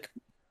of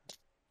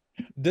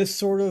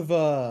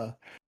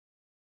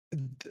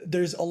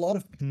there's a lot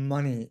of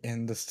money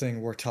in this thing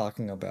we're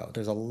talking about.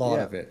 There's a lot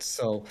Yeah, of it.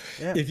 So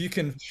yeah. if you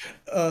can,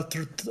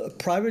 the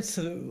private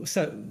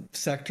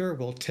sector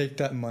will take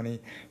that money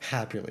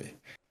happily.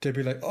 They'd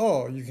be like,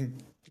 oh, you can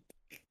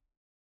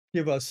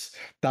give us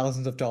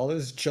thousands of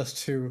dollars just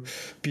to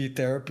be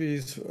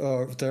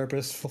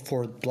therapists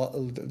for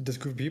this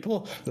group of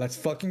people. Let's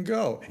fucking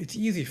go. It's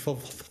easy for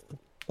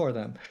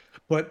them.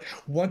 But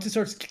once it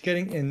starts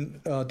getting in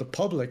the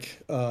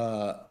public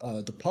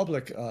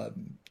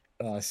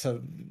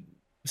so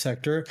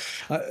sector,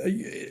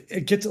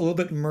 it gets a little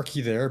bit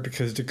murky there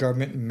because the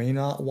government may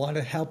not want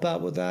to help out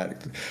with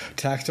that.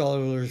 Tax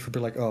dollars would be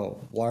like, oh,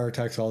 why are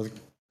tax dollars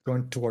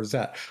going towards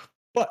that?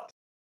 But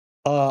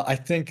I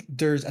think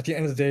there's at the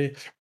end of the day,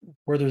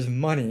 where there's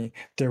money,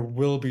 there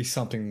will be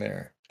something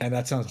there. And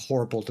that sounds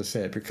horrible to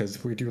say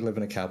because we do live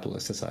in a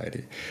capitalist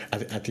society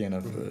at the end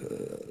of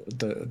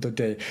the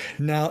day.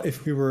 Now,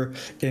 if we were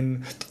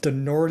in the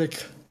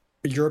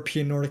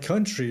European Nordic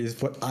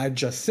countries, what I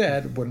just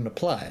said wouldn't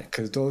apply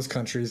because those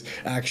countries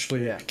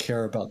actually Yeah.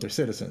 care about their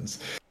citizens.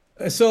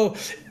 So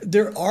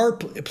there are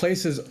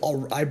places,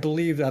 I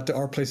believe that there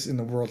are places in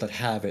the world that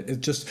have it. It's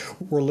just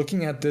we're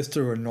looking at this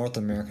through a North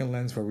American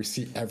lens where we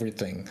see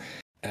everything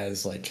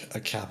as like a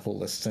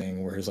capitalist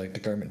thing, whereas like the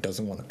government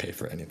doesn't want to pay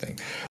for anything.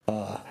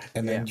 And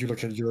Yeah. then you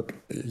look at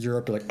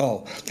Europe, like,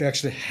 oh, they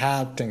actually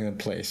have things in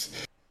place.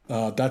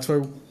 That's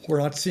why we're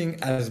not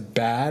seeing as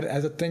bad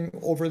as a thing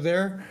over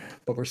there,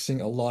 but we're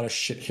seeing a lot of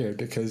shit here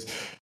because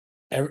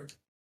every,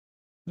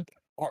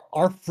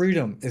 our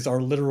freedom is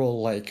our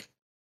literal like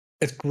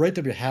it's great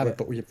that we have it,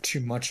 but we have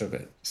too much of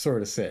it.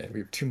 Sorry to say, we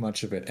have too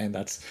much of it, and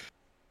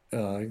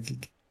uh,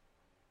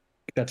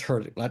 that's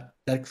hurting.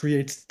 That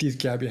creates these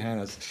Gabby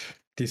Hannas,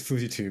 these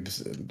Fuji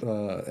tubes,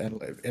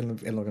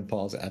 and Logan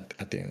Pauls at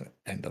the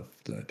end of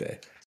the day.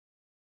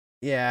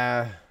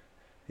 Yeah,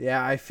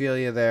 yeah, I feel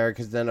you there.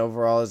 Because then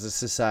overall, as a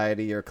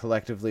society, you're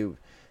collectively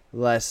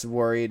less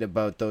worried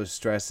about those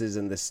stresses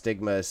and the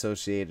stigma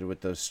associated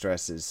with those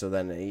stresses. So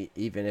then,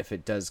 even if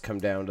it does come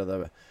down to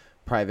the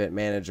private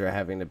manager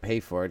having to pay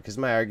for it, because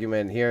my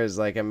argument here is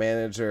like a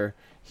manager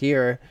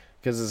here,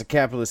 because it's a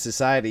capitalist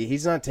society,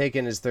 he's not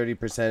taking his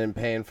 30% and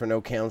paying for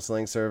no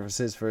counseling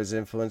services for his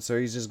influencer.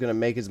 He's just going to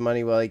make his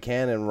money while he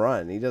can and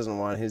run. He doesn't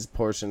want his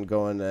portion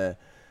going to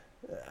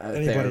a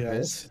Anybody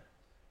therapist. else?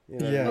 You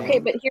know Yeah. Okay,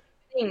 but here's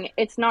the thing.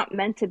 It's not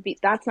meant to be.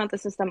 That's not the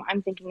system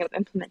I'm thinking of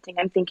implementing.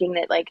 I'm thinking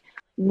that like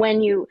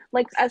when you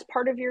like as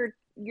part of your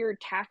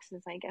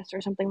taxes, I guess,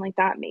 or something like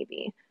that,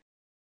 maybe.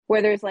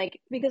 Where there's like,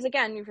 because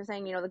again, you're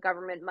saying, the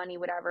government money,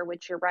 whatever,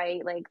 which you're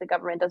right, like the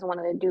government doesn't want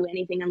to do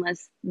anything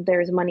unless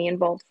there's money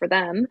involved for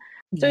them.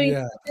 So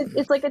Yeah.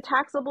 it's like a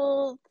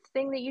taxable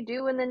thing that you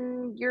do, and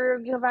then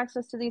you have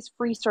access to these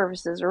free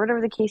services or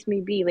whatever the case may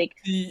be. Like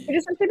there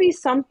just has to be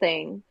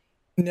something.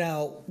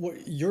 Now,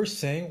 what you're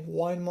saying,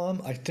 Wine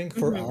Mom, I think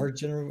for Mhm. our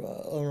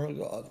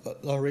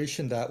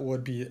generation, that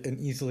would be an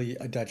easily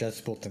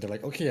digestible thing. They're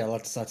like, okay, yeah,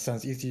 that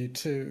sounds easy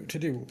to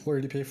do. We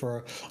already pay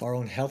for our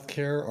own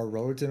healthcare, our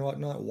roads and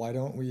whatnot. Why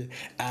don't we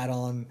add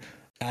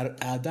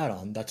that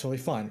on? That's totally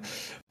fine.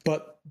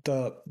 But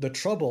the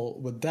trouble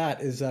with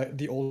that is that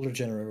the older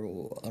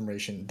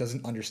generation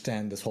doesn't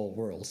understand this whole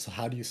world. So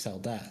how do you sell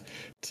that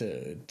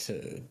to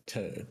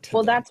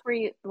Well, them?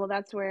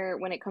 that's where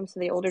when it comes to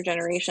the older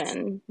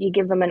generation, you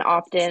give them an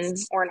opt-in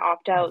or an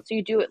opt-out. So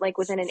you do it like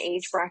within an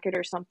age bracket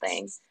or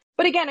something.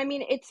 But again, I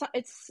mean, it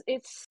sucks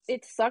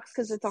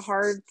because it's a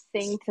hard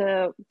thing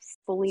to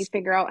fully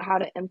figure out how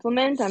to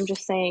implement. I'm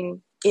just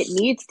saying it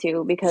needs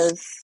to,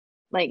 because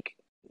like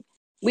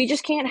we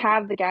just can't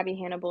have the Gabby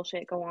Hanna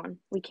bullshit go on.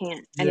 We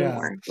can't Yeah,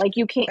 anymore. Like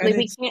you can't, and like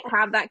we it's can't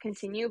have that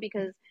continue,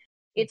 because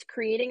it's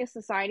creating a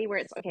society where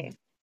it's okay.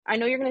 I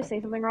know you're going to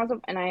say something, Rosa,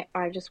 and I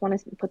just want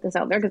to put this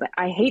out there because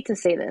I hate to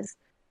say this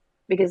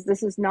because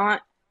this is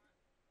not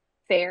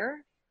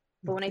fair.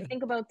 But when I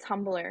think about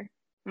Tumblr,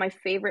 my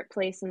favorite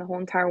place in the whole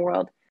entire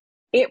world,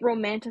 it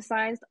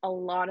romanticized a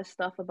lot of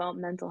stuff about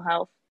mental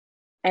health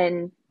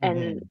and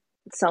Mhm,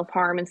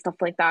 self-harm and stuff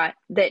like that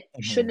that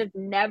should mhm. have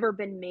never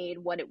been made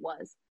what it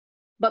was.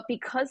 But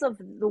because of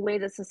the way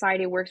that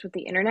society works with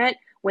the internet,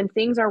 when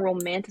things are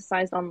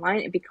romanticized online,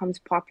 it becomes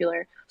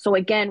popular. So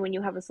again, when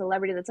you have a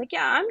celebrity that's like,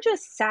 yeah, I'm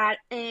just sad,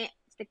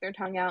 stick their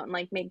tongue out and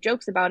like make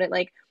jokes about it,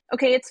 like,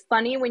 okay, it's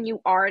funny when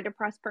you are a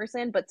depressed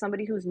person, but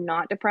somebody who's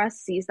not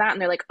depressed sees that and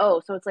they're like,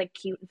 oh, so it's like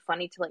cute and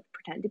funny to like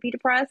pretend to be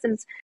depressed. And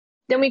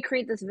then we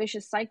create this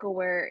vicious cycle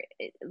where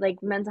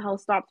like mental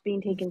health stops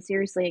being taken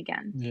seriously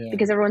again Yeah.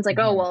 because everyone's like,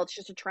 oh, Mhm. well, it's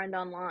just a trend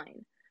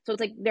online. So it's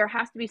like there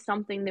has to be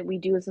something that we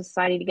do as a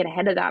society to get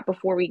ahead of that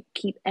before we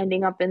keep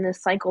ending up in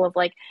this cycle of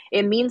like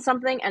it means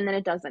something and then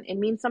it doesn't. It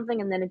means something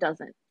and then it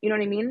doesn't. You know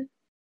what I mean?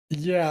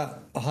 Yeah,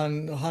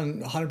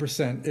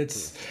 100%.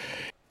 It's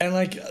and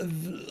like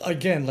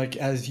again, like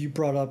as you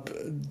brought up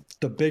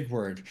the big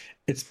word,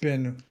 it's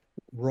been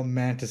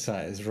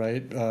romanticized,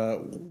 right?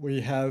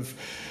 We have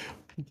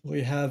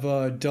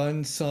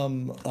done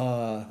some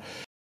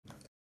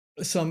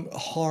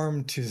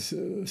harm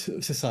to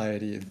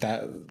society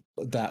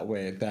that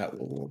way that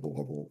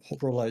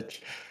we're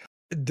like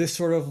this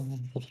sort of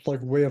like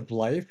way of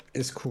life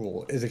is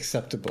cool, is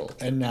acceptable,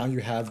 and now you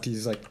have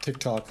these like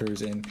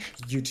TikTokers and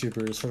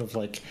YouTubers sort of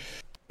like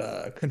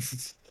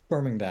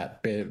confirming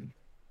that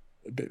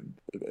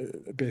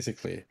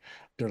basically.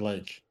 They're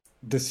like,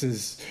 this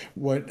is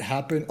what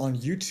happened on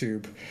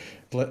YouTube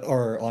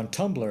or on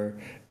Tumblr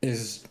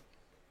is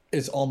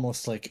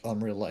almost like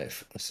real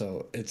life.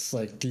 So it's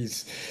like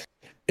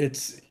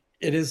it's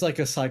it is like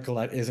a cycle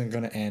that isn't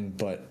going to end,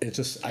 but it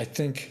just, I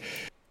think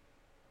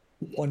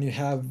when you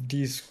have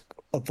these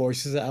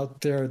voices out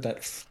there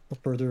that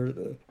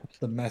further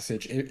the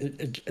message,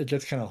 it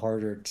gets kind of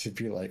harder to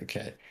be like,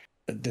 okay,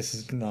 this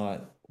is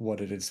not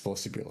what it is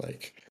supposed to be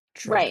like.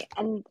 Right.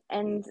 Tricked.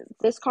 And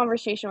this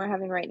conversation we're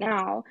having right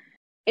now,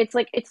 it's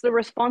like it's the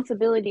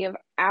responsibility of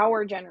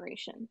our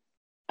generation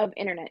of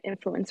internet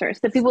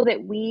influencers, the people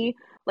that we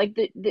like,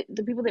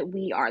 the people that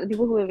we are, the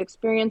people who have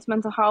experienced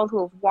mental health,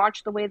 who have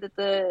watched the way that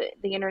the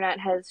internet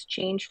has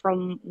changed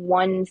from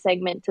one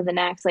segment to the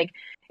next. Like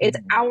it's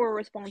Mhm. our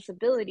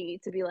responsibility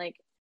to be like,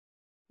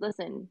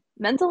 listen,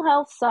 mental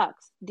health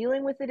sucks.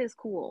 Dealing with it is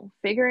cool.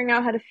 Figuring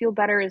out how to feel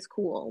better is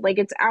cool. Like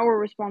it's our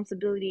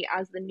responsibility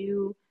as the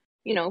new,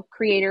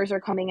 creators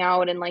are coming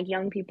out and like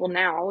young people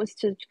now is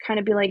to kind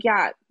of be like,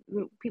 yeah,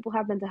 people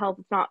have mental health.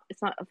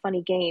 It's not a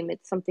funny game.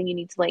 It's something you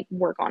need to like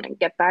work on and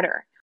get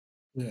better,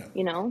 Yeah,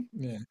 you know?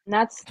 yeah. And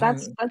that's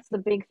that's Hun- that's the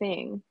big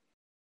thing.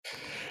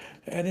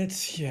 and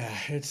it's, yeah,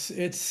 it's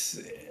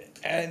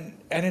and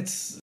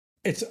it's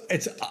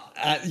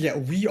yeah,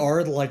 we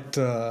are like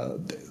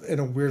in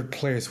a weird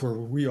place where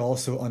we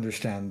also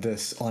understand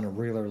this on a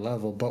regular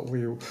level, but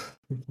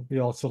we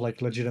also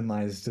like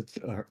legitimize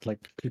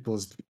like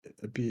people's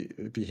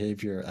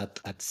behavior at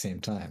the same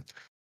time.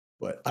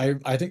 But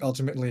I think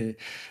ultimately,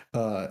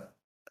 uh,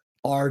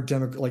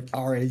 like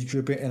our age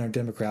group and our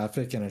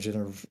demographic and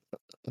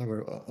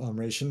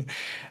generation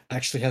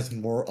actually has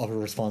more of a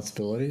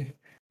responsibility,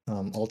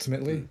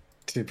 ultimately,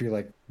 to be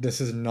like,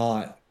 this is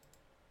not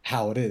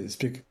how it is.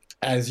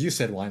 As you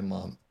said, Wine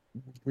Mom,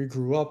 we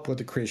grew up with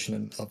the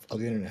creation of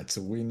the internet,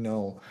 so we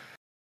know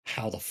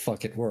how the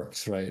fuck it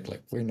works, right?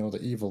 Like we know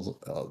the evil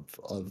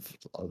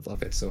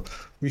of it. So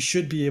we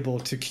should be able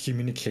to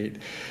communicate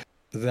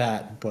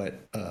that,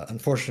 but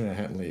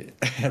unfortunately,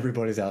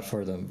 everybody's out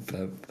for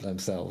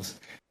themselves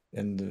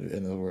in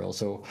the world.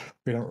 So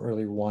we don't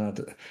really want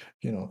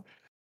to,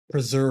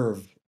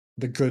 preserve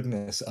the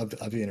goodness of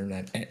the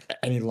internet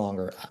any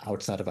longer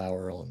outside of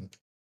our own.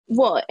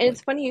 Well, Like,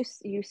 it's funny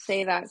you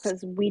say that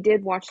because we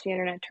did watch the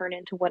internet turn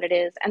into what it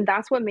is, and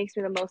that's what makes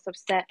me the most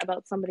upset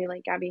about somebody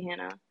like Gabby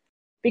Hanna,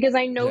 because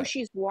I know yeah,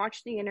 she's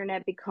watched the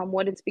internet become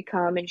what it's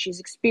become, and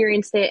she's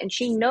experienced it, and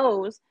she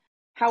knows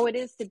how it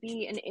is to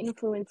be an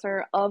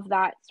influencer of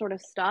that sort of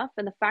stuff.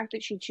 And the fact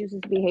that she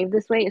chooses to behave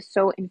this way is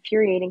so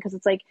infuriating because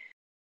it's like,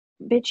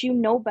 bitch, you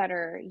know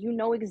better. You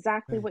know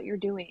exactly what you're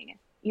doing.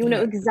 You know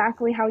yeah.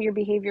 exactly how your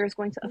behavior is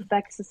going to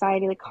affect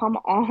society. Like, come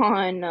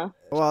on.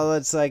 Well,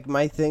 it's like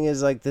my thing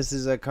is like this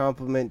is a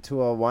compliment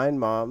to a wine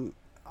mom.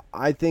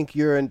 I think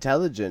you're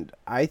intelligent.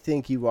 I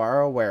think you are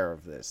aware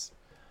of this.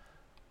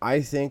 I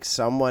think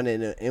someone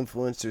in an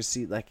influencer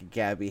seat like a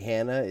Gabby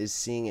Hanna is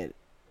seeing it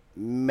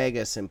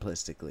mega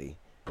simplistically.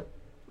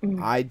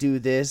 Mm. I do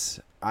this,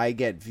 I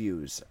get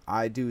views.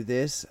 I do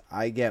this,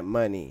 I get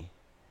money.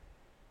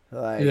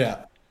 Like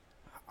Yeah,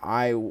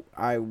 I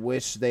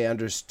wish they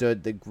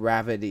understood the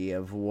gravity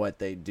of what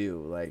they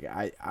do. Like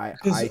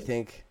because I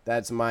think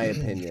that's my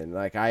opinion.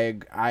 Like I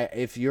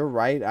if you're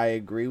right, I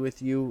agree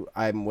with you.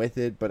 I'm with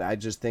it, but I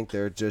just think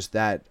they're just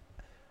that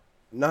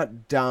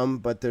not dumb,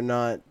 but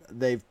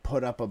they've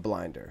put up a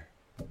blinder.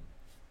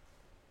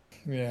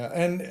 yeah,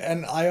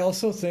 and I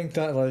also think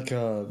that like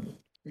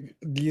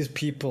these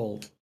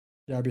people,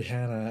 Gabby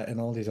Hanna and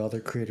all these other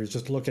creators,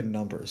 just look at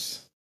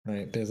numbers,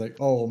 right? They're like,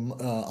 oh,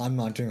 I'm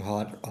not doing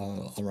hot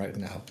right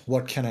now.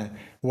 What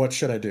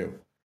should I do?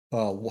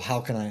 How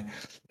can I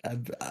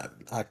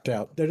act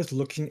out? They're just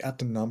looking at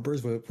the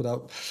numbers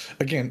without,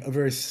 again, a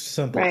very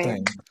simple Right.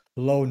 thing.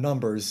 Low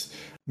numbers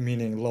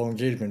meaning low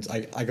engagements.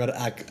 I gotta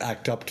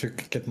act up to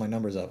get my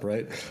numbers up,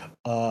 right?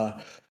 Uh,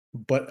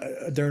 but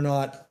they're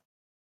not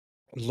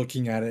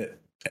looking at it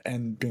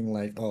and being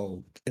like,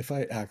 oh, if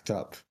I act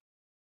up,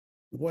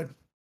 what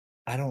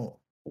I don't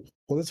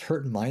will this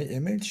hurt my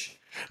image?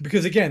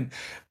 Because again,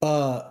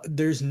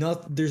 there's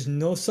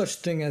no such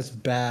thing as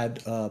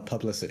bad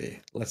publicity.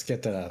 Let's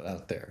get that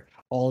out there.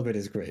 All of it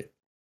is great,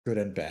 good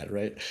and bad,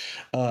 right?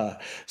 Uh,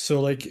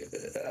 so like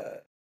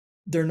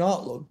they're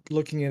not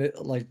looking at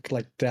it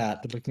like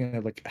that. They're looking at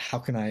it like how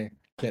can I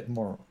get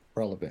more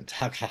relevant?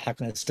 How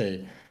can I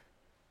stay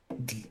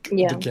the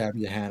Yeah.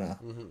 Gabby Hanna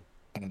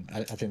Mm-hmm.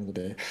 at the end of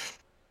the day?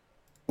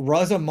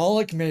 Raza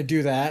Malik may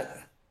do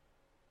that,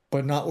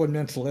 but not with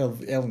mental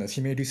illness.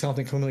 He may do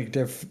something completely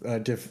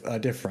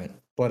different.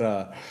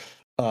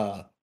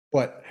 Uh,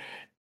 but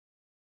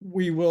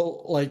we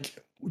will like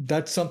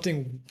that's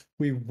something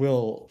we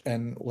will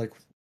and like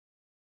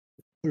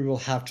we will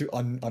have to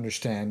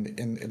understand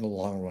in the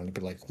long run.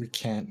 But like we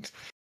can't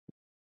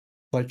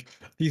like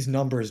these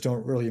numbers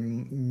don't really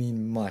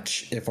mean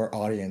much if our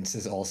audience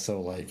is also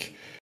like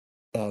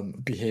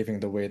behaving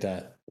the way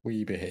that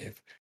we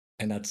behave,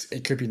 and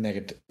it could be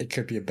negative, it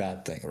could be a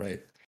bad thing,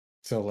 right?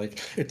 So like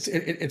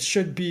it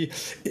should be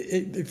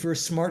if you're a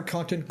smart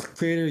content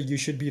creator, you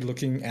should be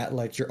looking at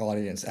like your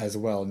audience as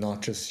well,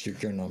 not just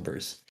your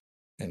numbers,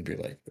 and be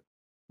like,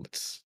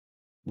 let's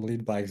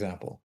lead by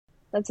example.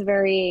 That's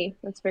very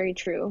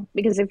true.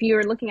 Because if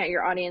you're looking at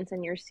your audience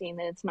and you're seeing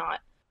that it's not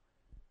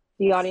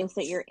the audience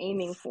that you're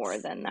aiming for,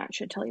 then that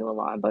should tell you a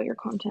lot about your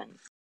content.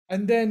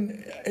 And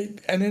then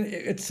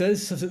it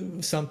says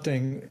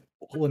something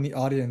when the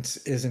audience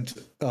isn't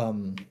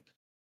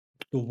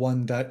the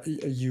one that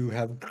you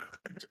have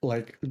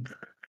like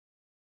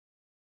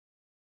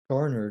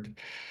garnered,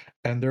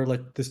 and they're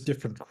like this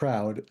different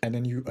crowd, and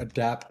then you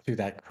adapt to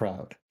that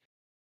crowd.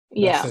 That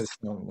Yeah. says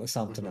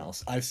something Mm-hmm.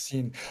 else. I've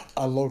seen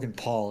Logan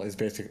Paul is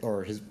basic,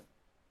 or his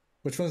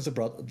which one's the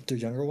brother, the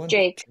younger one?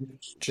 Jake.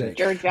 Jake.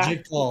 Jake. Or Jack.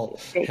 Jake Paul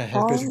Jake has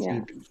Paul. Yeah.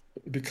 basically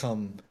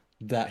become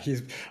that.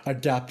 He's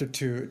adapted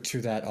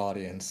to that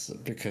audience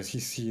because he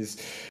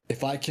sees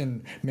if I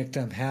can make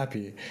them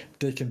happy,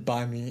 they can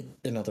buy me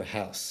another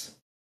house.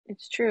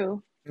 It's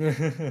true.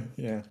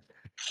 Yeah.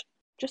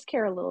 Just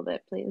care a little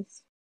bit,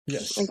 please.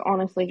 Like, Yes.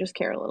 honestly, just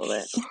care a little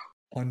bit.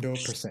 Hundo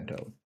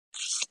percento.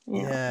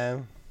 Yeah. Yeah.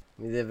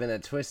 We live in a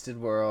twisted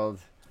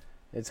world.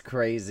 It's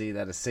crazy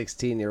that a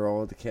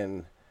 16-year-old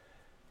can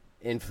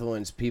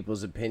influence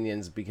people's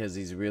opinions because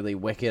he's really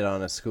wicked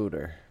on a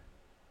scooter.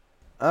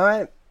 All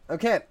right.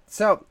 Okay.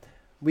 So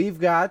we've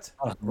got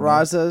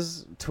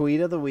Raza's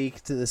tweet of the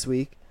week to this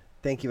week.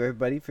 Thank you,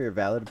 everybody, for your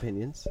valid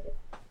opinions.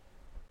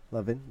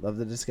 Love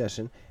the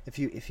discussion. If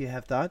you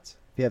have thoughts,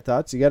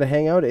 you got to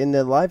hang out in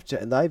the live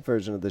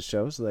version of the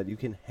show so that you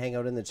can hang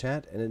out in the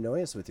chat and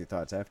annoy us with your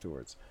thoughts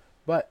afterwards.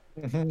 But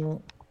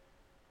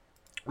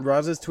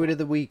Raza's tweet of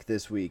the week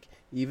this week,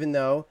 even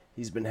though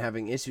he's been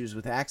having issues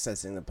with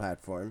accessing the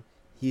platform,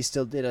 he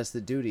still did us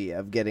the duty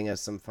of getting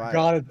us some fire.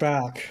 Got it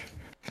back.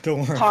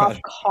 Don't worry Cough, about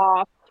it.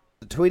 cough.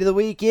 The tweet of the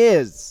week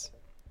is,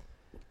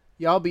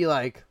 y'all be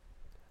like,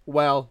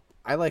 well,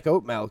 I like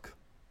oat milk.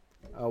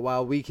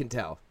 Well, we can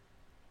tell.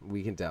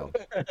 We can tell.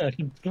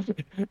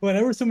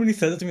 Whenever somebody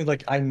says it to me,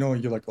 like, I know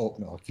you like oat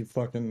milk. You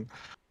fucking,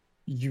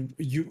 you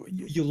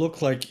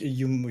look like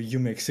you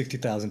make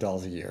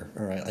 $60,000 a year.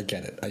 All right, I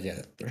get it.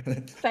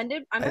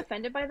 Offended? I'm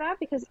offended by that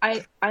because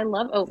I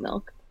love oat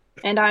milk,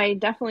 and I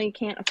definitely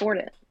can't afford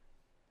it.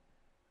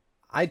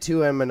 I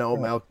too am an oat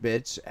milk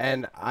bitch,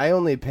 and I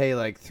only pay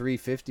like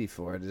 $3.50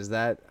 for it. Is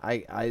that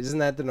isn't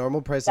that the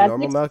normal price of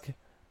normal milk?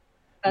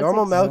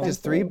 Normal milk is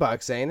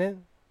 $3, ain't it?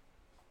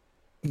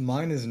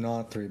 Mine is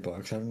not $3.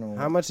 I don't know.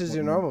 How much is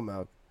your normal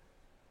milk?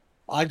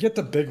 I get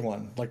the big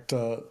one, like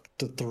the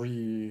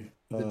three.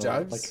 The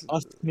jugs, like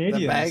us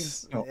Canadians. The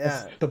bags. No,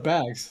 yeah, the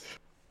bags.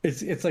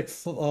 It's like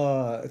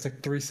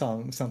three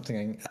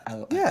something.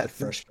 Yeah,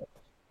 fresh.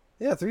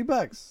 Yeah,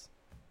 $3.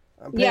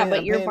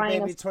 But you're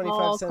buying a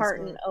small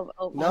carton of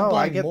oat milk. No,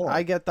 I get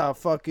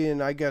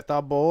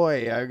the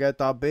boy. I get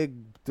the big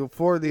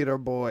 4-liter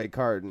boy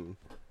carton.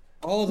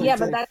 Yeah,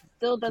 but that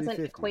still doesn't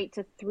equate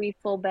to 3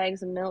 full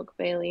bags of milk,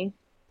 Bailey.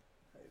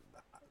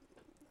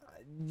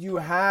 You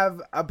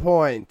have a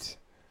point.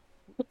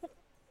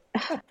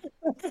 He's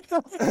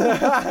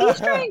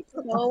trying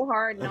so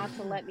hard not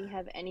to let me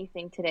have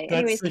anything today.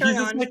 Anyways, carry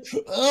on. Like,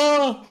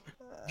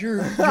 you're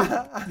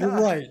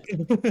right.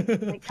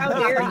 Like, how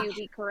dare you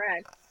be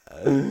correct?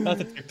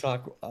 That's a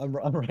TikTok. I'm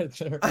right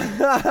there.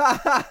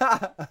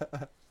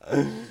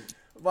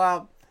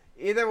 Well,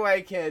 either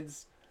way,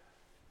 kids.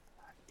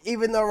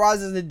 Even though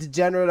Roz is a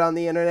degenerate on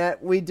the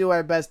internet, we do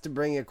our best to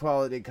bring you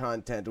quality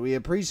content. We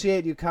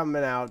appreciate you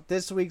coming out.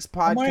 This week's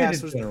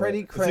podcast was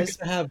pretty crisp. Is it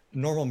to have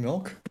normal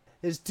milk?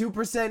 His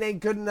 2%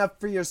 ain't good enough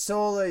for your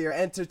soul or your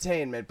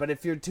entertainment. But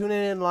if you're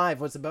tuning in live,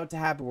 what's about to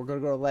happen, we're going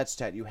to go to Let's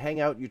Chat. You hang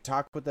out, you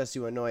talk with us,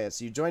 you annoy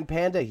us. You join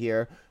Panda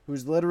here,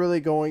 who's literally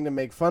going to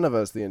make fun of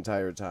us the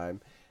entire time.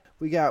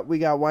 We got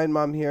Wine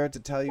Mom here to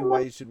tell you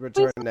why you should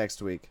return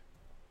next week.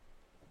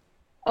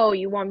 Oh,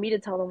 you want me to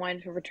tell them why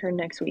to return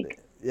next week?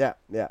 Yeah.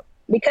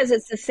 Because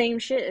it's the same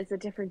shit. It's a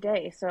different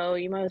day, so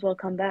you might as well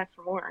come back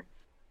for more.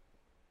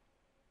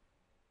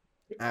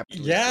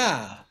 Absolutely.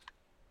 Yeah.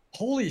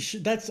 Holy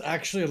shit, that's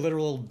actually a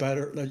little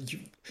better. I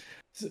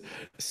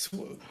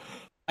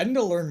need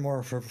to learn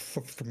more from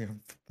you,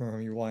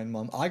 Wine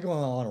Mom. I go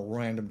on a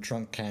random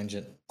drunk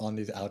tangent on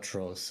these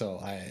outros, so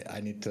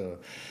I need to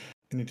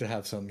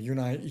have some. You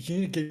need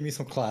to give me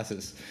some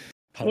classes.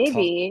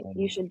 Maybe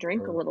you should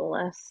drink a little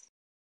less.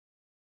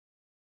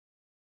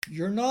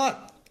 You're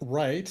not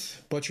right,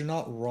 but you're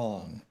not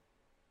wrong.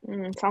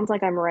 Sounds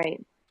like I'm right.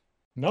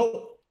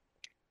 Nope.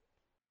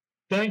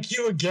 Thank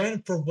you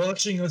again for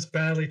watching us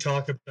badly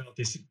talk about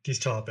these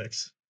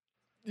topics.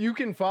 You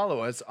can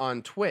follow us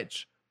on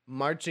Twitch,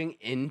 Marching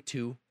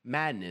Into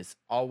Madness,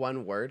 all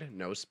one word,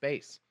 no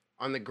space.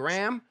 On the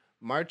gram,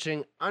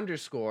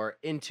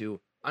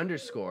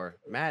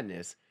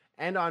 marching_into_madness.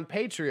 And on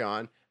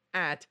Patreon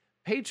at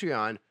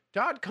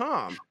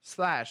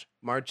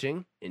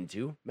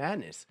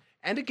patreon.com/marchingintomadness.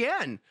 And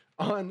again,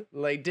 on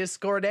Le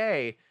Discord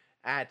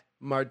at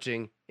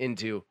Marching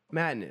Into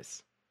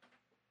Madness.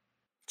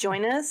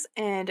 Join us,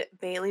 and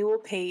Bailey will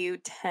pay you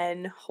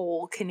 10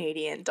 whole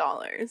Canadian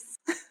dollars.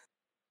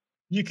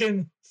 You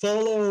can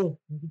follow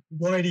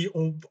Whitey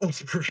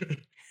over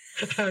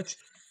at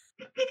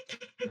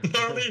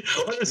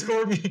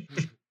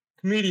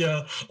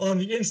gnarly_media on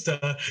the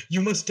Insta. You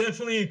must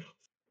definitely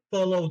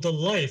follow the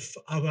life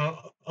of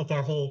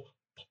our whole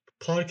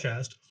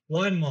podcast,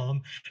 Wine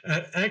Mom,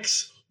 at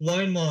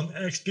Wine Mom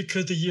X,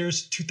 because the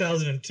year's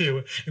 2002,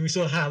 and we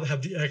still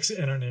have the X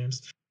in our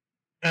names.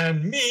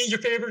 And me, your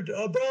favorite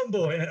brown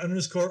boy, at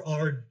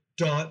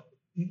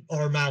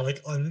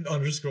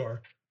 _r.r_malik_.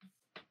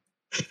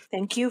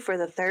 Thank you for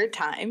the third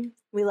time.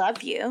 We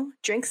love you.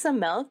 Drink some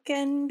milk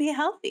and be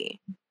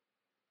healthy.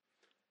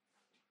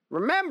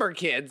 Remember,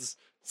 kids,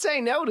 say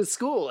no to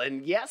school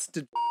and yes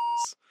to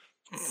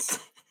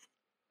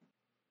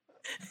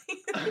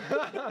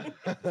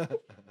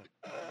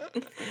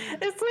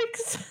It's like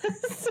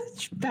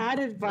such bad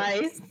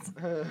advice.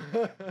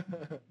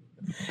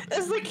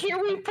 It's like, here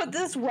we put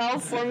this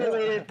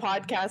well-formulated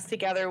podcast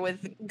together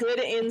with good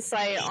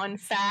insight on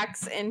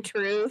facts and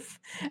truth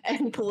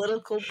and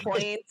political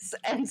points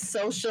and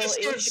social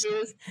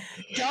issues.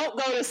 Don't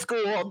go to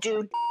school,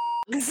 dude.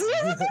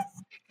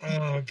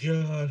 Oh,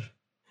 God.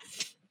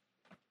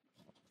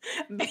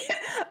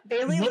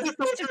 Bailey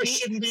Motherfucker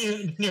shouldn't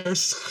be near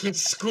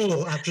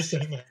school after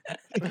saying that.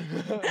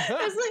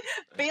 It's like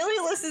Bailey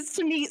listens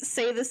to me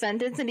say the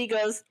sentence and he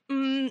goes,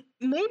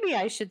 maybe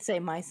I should say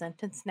my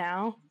sentence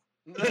now.